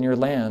heard in your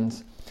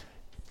land."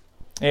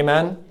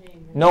 Amen?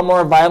 No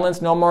more violence,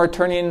 no more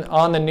turning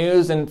on the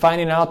news and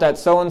finding out that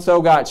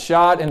so-and-so got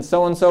shot and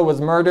so-and-so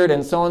was murdered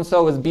and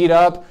so-and-so was beat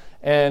up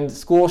and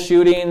school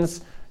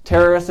shootings,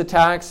 terrorist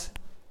attacks.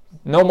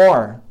 No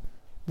more.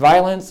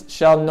 Violence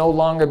shall no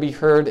longer be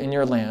heard in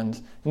your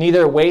land,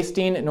 neither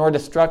wasting nor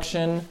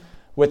destruction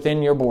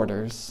within your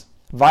borders.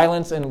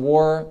 Violence and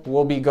war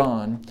will be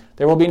gone.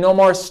 There will be no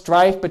more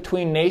strife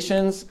between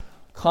nations.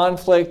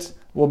 Conflict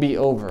will be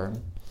over.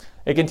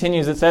 It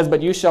continues, it says,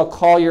 "But you shall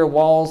call your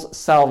walls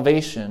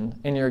salvation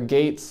and your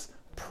gates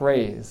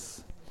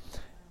praise."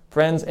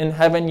 Friends, in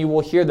heaven you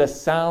will hear the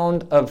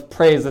sound of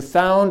praise, the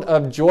sound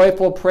of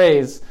joyful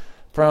praise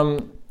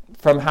from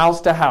house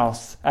to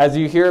house, as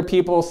you hear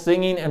people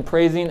singing and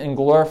praising and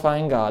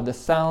glorifying God, the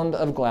sound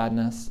of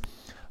gladness.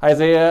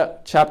 Isaiah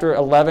chapter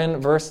 11,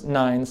 verse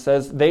 9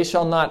 says, "They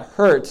shall not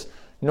hurt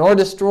nor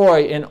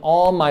destroy in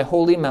all my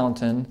holy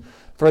mountain,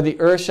 for the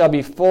earth shall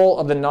be full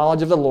of the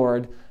knowledge of the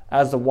Lord,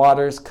 as the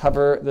waters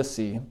cover the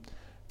sea."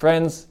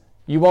 Friends,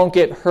 you won't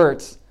get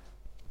hurt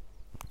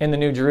in the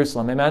New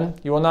Jerusalem. Amen?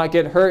 You will not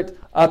get hurt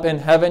up in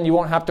heaven. You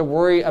won't have to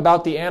worry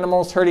about the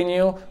animals hurting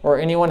you or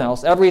anyone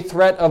else. Every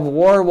threat of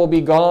war will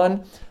be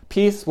gone.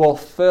 Peace will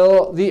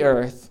fill the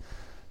earth,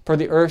 for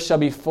the earth shall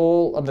be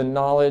full of the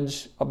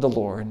knowledge of the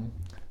Lord.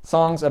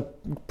 Songs of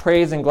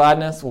praise and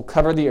gladness will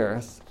cover the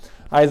earth.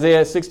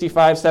 Isaiah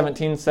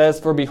 65:17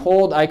 says, "For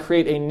behold, I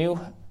create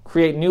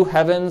new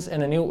heavens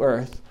and a new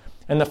earth,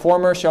 and the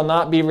former shall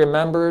not be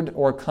remembered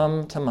or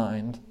come to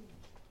mind."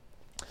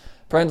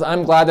 Friends,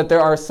 I'm glad that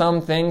there are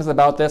some things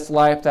about this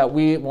life that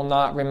we will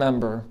not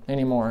remember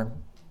anymore.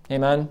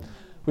 Amen?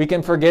 We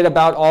can forget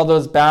about all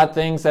those bad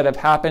things that have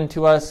happened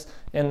to us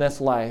in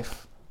this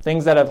life,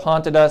 things that have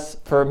haunted us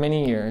for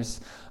many years.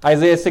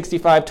 Isaiah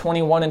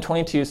 65:21 and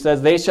 22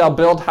 says, "They shall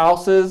build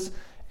houses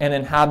and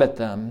inhabit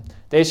them.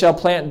 They shall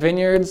plant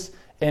vineyards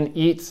and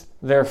eat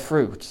their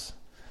fruits."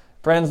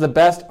 Friends, the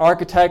best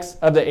architects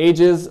of the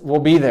ages will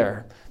be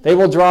there. They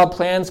will draw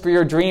plans for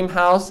your dream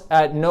house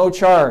at no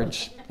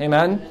charge.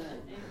 Amen?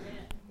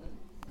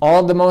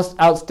 All of the most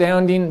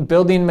outstanding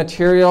building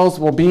materials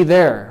will be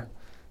there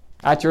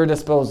at your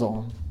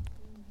disposal.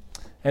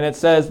 And it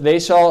says, "They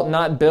shall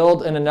not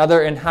build and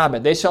another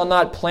inhabit. They shall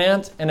not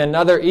plant and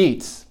another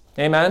eats."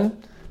 Amen?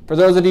 For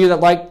those of you that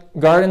like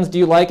gardens, do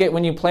you like it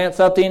when you plant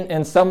something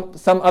and some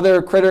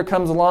other critter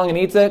comes along and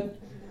eats it?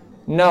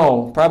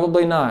 No,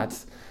 probably not.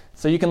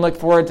 So you can look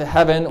forward to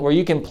heaven where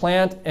you can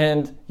plant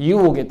and you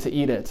will get to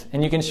eat it.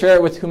 And you can share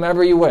it with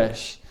whomever you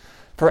wish.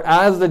 "For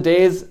as the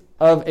days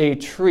of a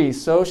tree,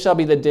 so shall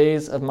be the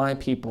days of my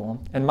people.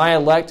 And my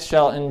elect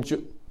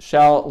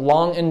shall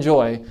long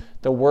enjoy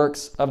the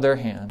works of their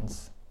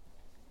hands."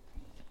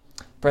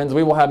 Friends,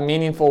 we will have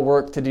meaningful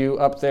work to do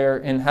up there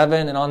in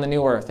heaven and on the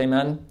new earth.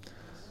 Amen?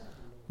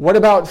 What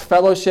about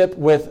fellowship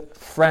with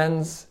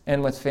friends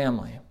and with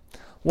family?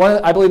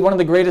 I believe one of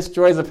the greatest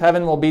joys of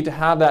heaven will be to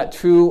have that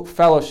true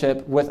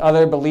fellowship with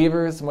other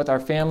believers and with our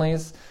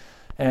families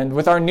and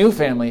with our new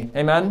family.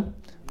 Amen?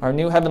 Our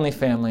new heavenly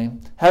family.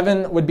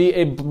 Heaven would be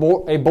a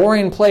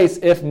boring place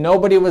if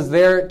nobody was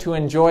there to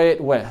enjoy it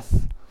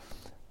with.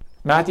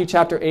 Matthew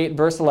chapter 8,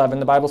 verse 11,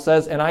 the Bible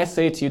says, "And I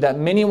say to you that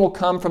many will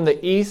come from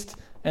the east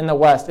and the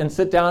west and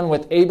sit down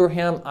with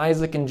Abraham,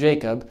 Isaac, and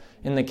Jacob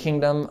in the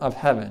kingdom of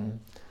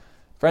heaven."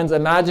 Friends,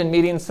 imagine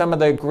meeting some of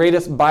the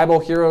greatest Bible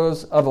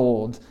heroes of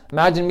old.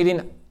 Imagine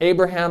meeting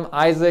Abraham,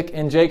 Isaac,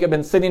 and Jacob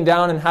and sitting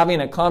down and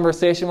having a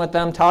conversation with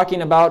them,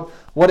 talking about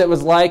what it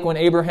was like when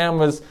Abraham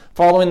was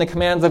following the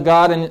commands of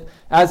God, and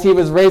as he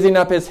was raising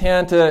up his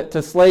hand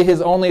to slay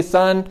his only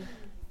son,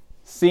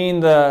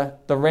 seeing the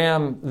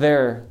ram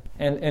there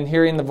and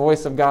hearing the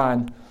voice of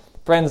God.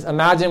 Friends,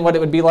 imagine what it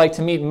would be like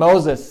to meet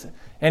Moses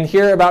and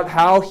hear about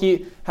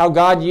how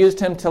God used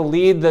him to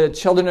lead the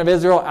children of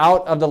Israel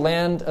out of the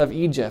land of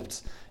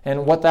Egypt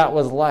and what that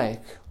was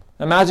like.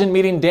 Imagine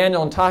meeting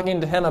Daniel and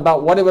talking to him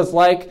about what it was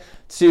like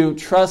to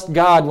trust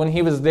God when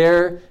he was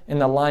there in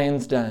the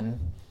lion's den.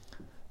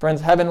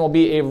 Friends, heaven will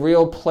be a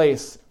real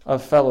place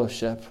of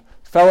fellowship.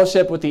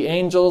 Fellowship with the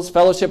angels,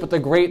 fellowship with the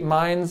great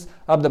minds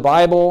of the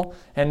Bible,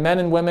 and men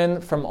and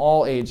women from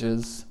all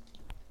ages.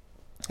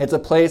 It's a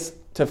place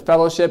to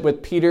fellowship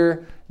with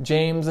Peter,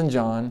 James, and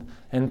John,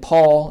 and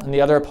Paul and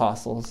the other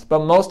apostles. But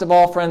most of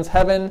all, friends,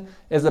 heaven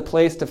is a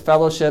place to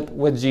fellowship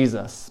with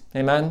Jesus.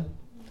 Amen?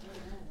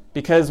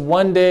 Because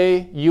one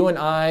day you and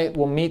I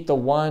will meet the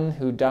one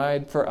who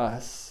died for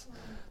us.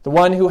 The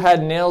one who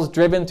had nails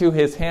driven through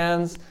his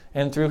hands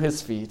and through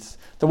his feet.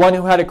 The one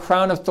who had a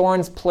crown of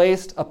thorns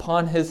placed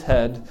upon his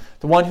head.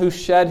 The one who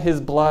shed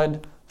his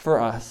blood for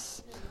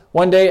us.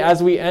 One day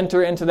as we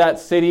enter into that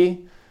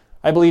city,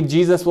 I believe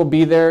Jesus will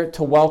be there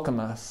to welcome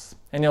us.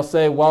 And he'll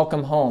say,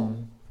 "Welcome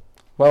home.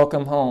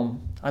 Welcome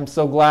home. I'm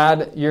so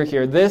glad you're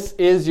here. This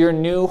is your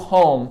new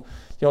home.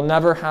 You'll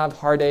never have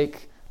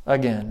heartache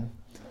again."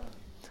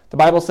 The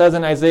Bible says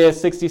in Isaiah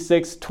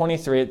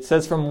 66:23, it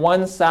says, "From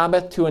one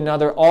Sabbath to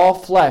another, all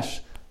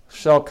flesh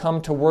shall come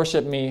to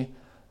worship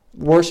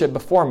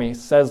before me,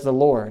 says the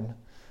Lord."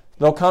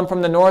 They'll come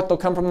from the north, they'll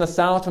come from the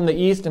south, from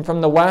the east, and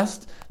from the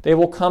west. They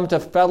will come to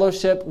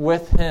fellowship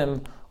with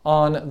him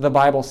on the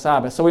Bible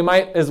Sabbath. So we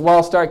might as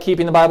well start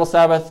keeping the Bible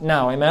Sabbath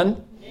now. Amen?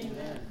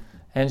 Amen.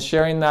 And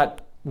sharing that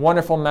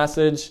wonderful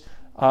message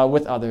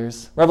with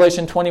others.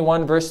 Revelation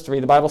 21, verse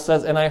 3, the Bible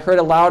says, "And I heard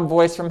a loud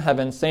voice from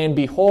heaven saying,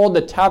 Behold,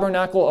 the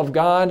tabernacle of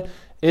God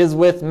is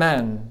with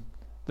men."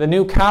 The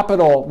new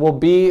capital will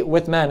be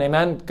with men.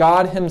 Amen?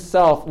 God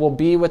himself will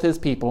be with his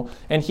people,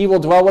 and he will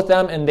dwell with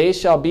them, and they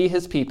shall be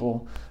his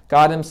people.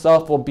 God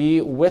himself will be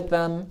with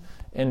them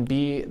and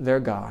be their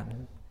God.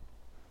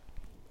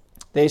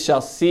 They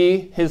shall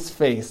see his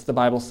face, the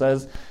Bible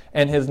says,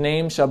 and his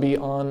name shall be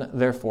on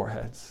their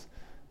foreheads.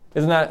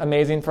 Isn't that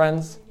amazing,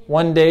 friends?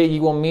 One day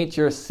you will meet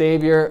your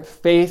Savior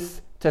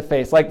face to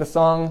face. Like the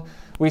song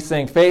we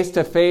sing, "Face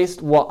to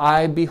face will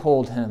I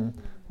behold him."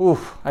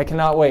 Oof, I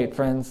cannot wait,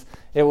 friends.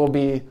 It will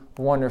be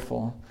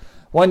wonderful.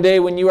 One day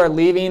when you are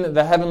leaving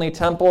the heavenly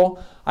temple,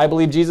 I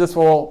believe Jesus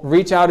will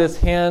reach out his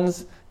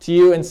hands to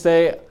you and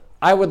say,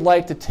 "I would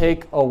like to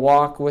take a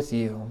walk with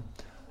you.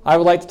 I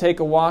would like to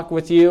take a walk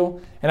with you,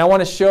 and I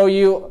want to show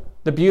you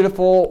the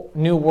beautiful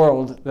new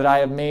world that I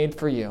have made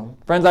for you."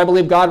 Friends, I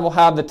believe God will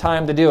have the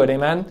time to do it.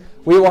 Amen?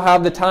 We will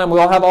have the time. We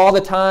will have all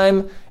the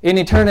time in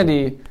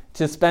eternity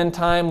to spend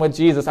time with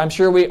Jesus. I'm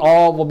sure we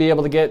all will be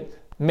able to get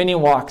many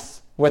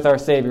walks with our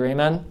Savior.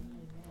 Amen?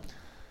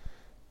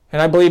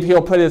 And I believe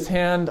he'll put his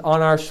hand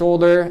on our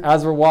shoulder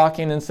as we're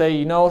walking and say,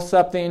 "You know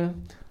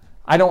something?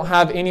 I don't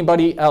have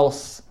anybody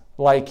else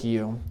like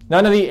you.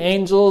 None of the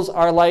angels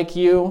are like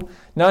you.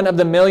 None of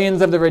the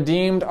millions of the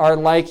redeemed are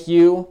like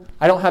you.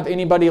 I don't have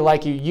anybody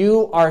like you.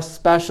 You are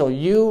special.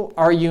 You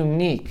are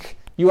unique.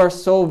 You are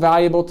so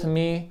valuable to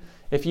me.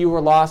 If you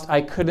were lost,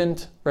 I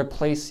couldn't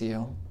replace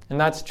you." And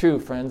that's true,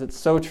 friends. It's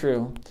so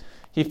true.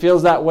 He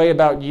feels that way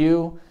about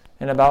you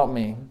and about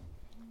me.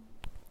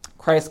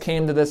 Christ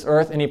came to this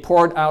earth and he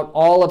poured out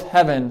all of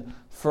heaven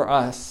for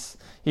us.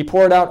 He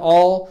poured out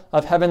all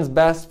of heaven's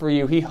best for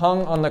you. He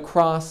hung on the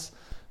cross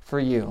for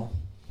you.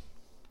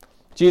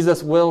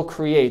 Jesus will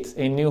create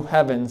a new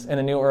heavens and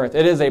a new earth.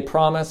 It is a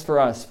promise for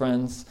us,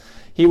 friends.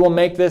 He will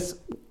make this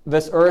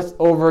earth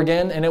over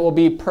again, and it will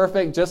be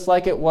perfect just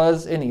like it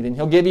was in Eden.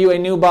 He'll give you a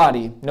new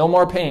body, no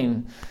more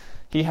pain.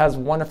 He has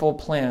wonderful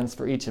plans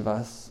for each of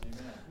us.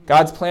 Amen.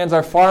 God's plans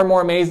are far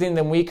more amazing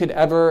than we could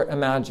ever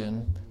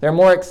imagine. They're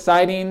more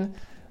exciting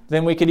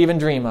than we could even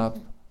dream of.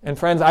 And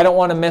friends, I don't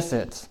want to miss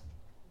it.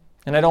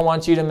 And I don't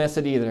want you to miss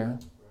it either.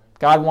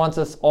 God wants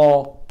us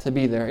all to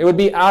be there. It would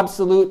be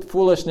absolute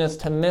foolishness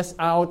to miss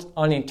out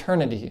on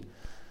eternity.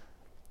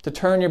 To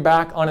turn your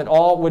back on it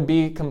all would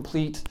be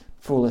complete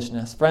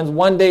foolishness. Friends,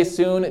 one day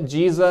soon,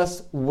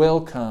 Jesus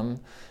will come.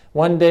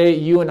 One day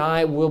you and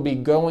I will be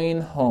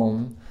going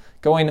home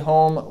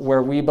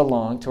where we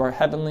belong, to our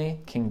heavenly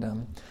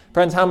kingdom.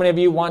 Friends, how many of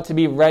you want to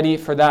be ready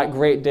for that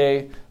great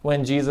day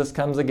when Jesus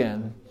comes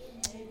again?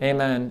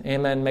 Amen.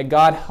 Amen. May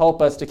God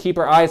help us to keep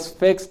our eyes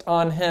fixed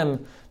on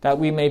him, that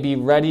we may be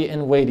ready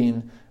and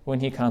waiting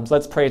when he comes.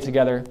 Let's pray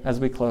together as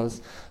we close.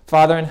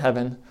 Father in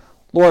heaven,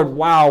 Lord,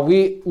 wow,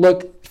 we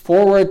look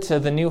forward to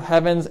the new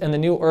heavens and the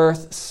new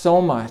earth so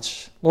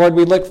much. Lord,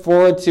 we look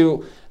forward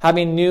to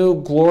having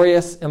new,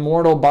 glorious,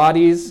 immortal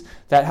bodies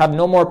that have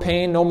no more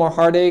pain, no more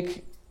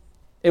heartache.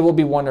 It will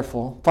be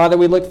wonderful. Father,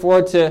 we look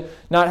forward to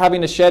not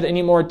having to shed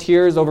any more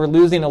tears over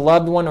losing a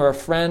loved one or a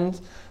friend.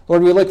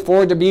 Lord, we look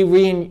forward to be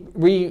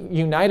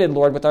reunited,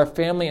 Lord, with our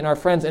family and our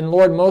friends. And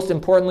Lord, most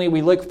importantly,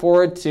 we look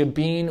forward to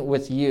being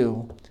with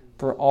you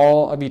for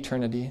all of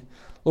eternity.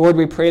 Lord,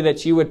 we pray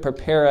that you would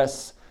prepare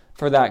us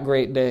for that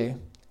great day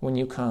when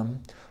you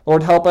come.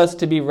 Lord, help us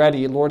to be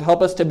ready. Lord,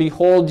 help us to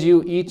behold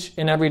you each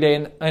and every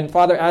day. And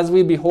Father, as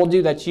we behold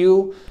you, that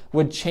you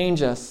would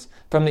change us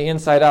from the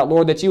inside out.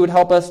 Lord, that you would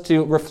help us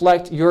to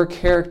reflect your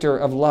character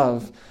of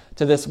love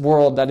to this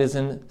world that is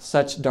in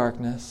such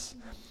darkness.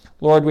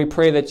 Lord, we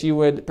pray that you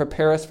would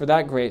prepare us for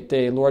that great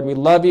day. Lord, we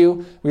love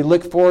you. We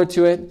look forward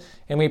to it.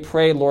 And we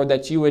pray, Lord,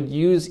 that you would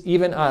use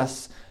even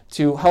us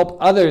to help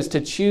others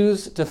to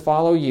choose to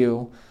follow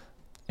you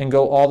and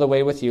go all the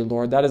way with you,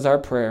 Lord. That is our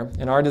prayer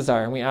and our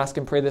desire. And we ask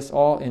and pray this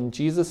all in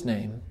Jesus'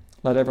 name.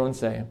 Let everyone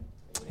say,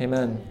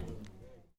 amen.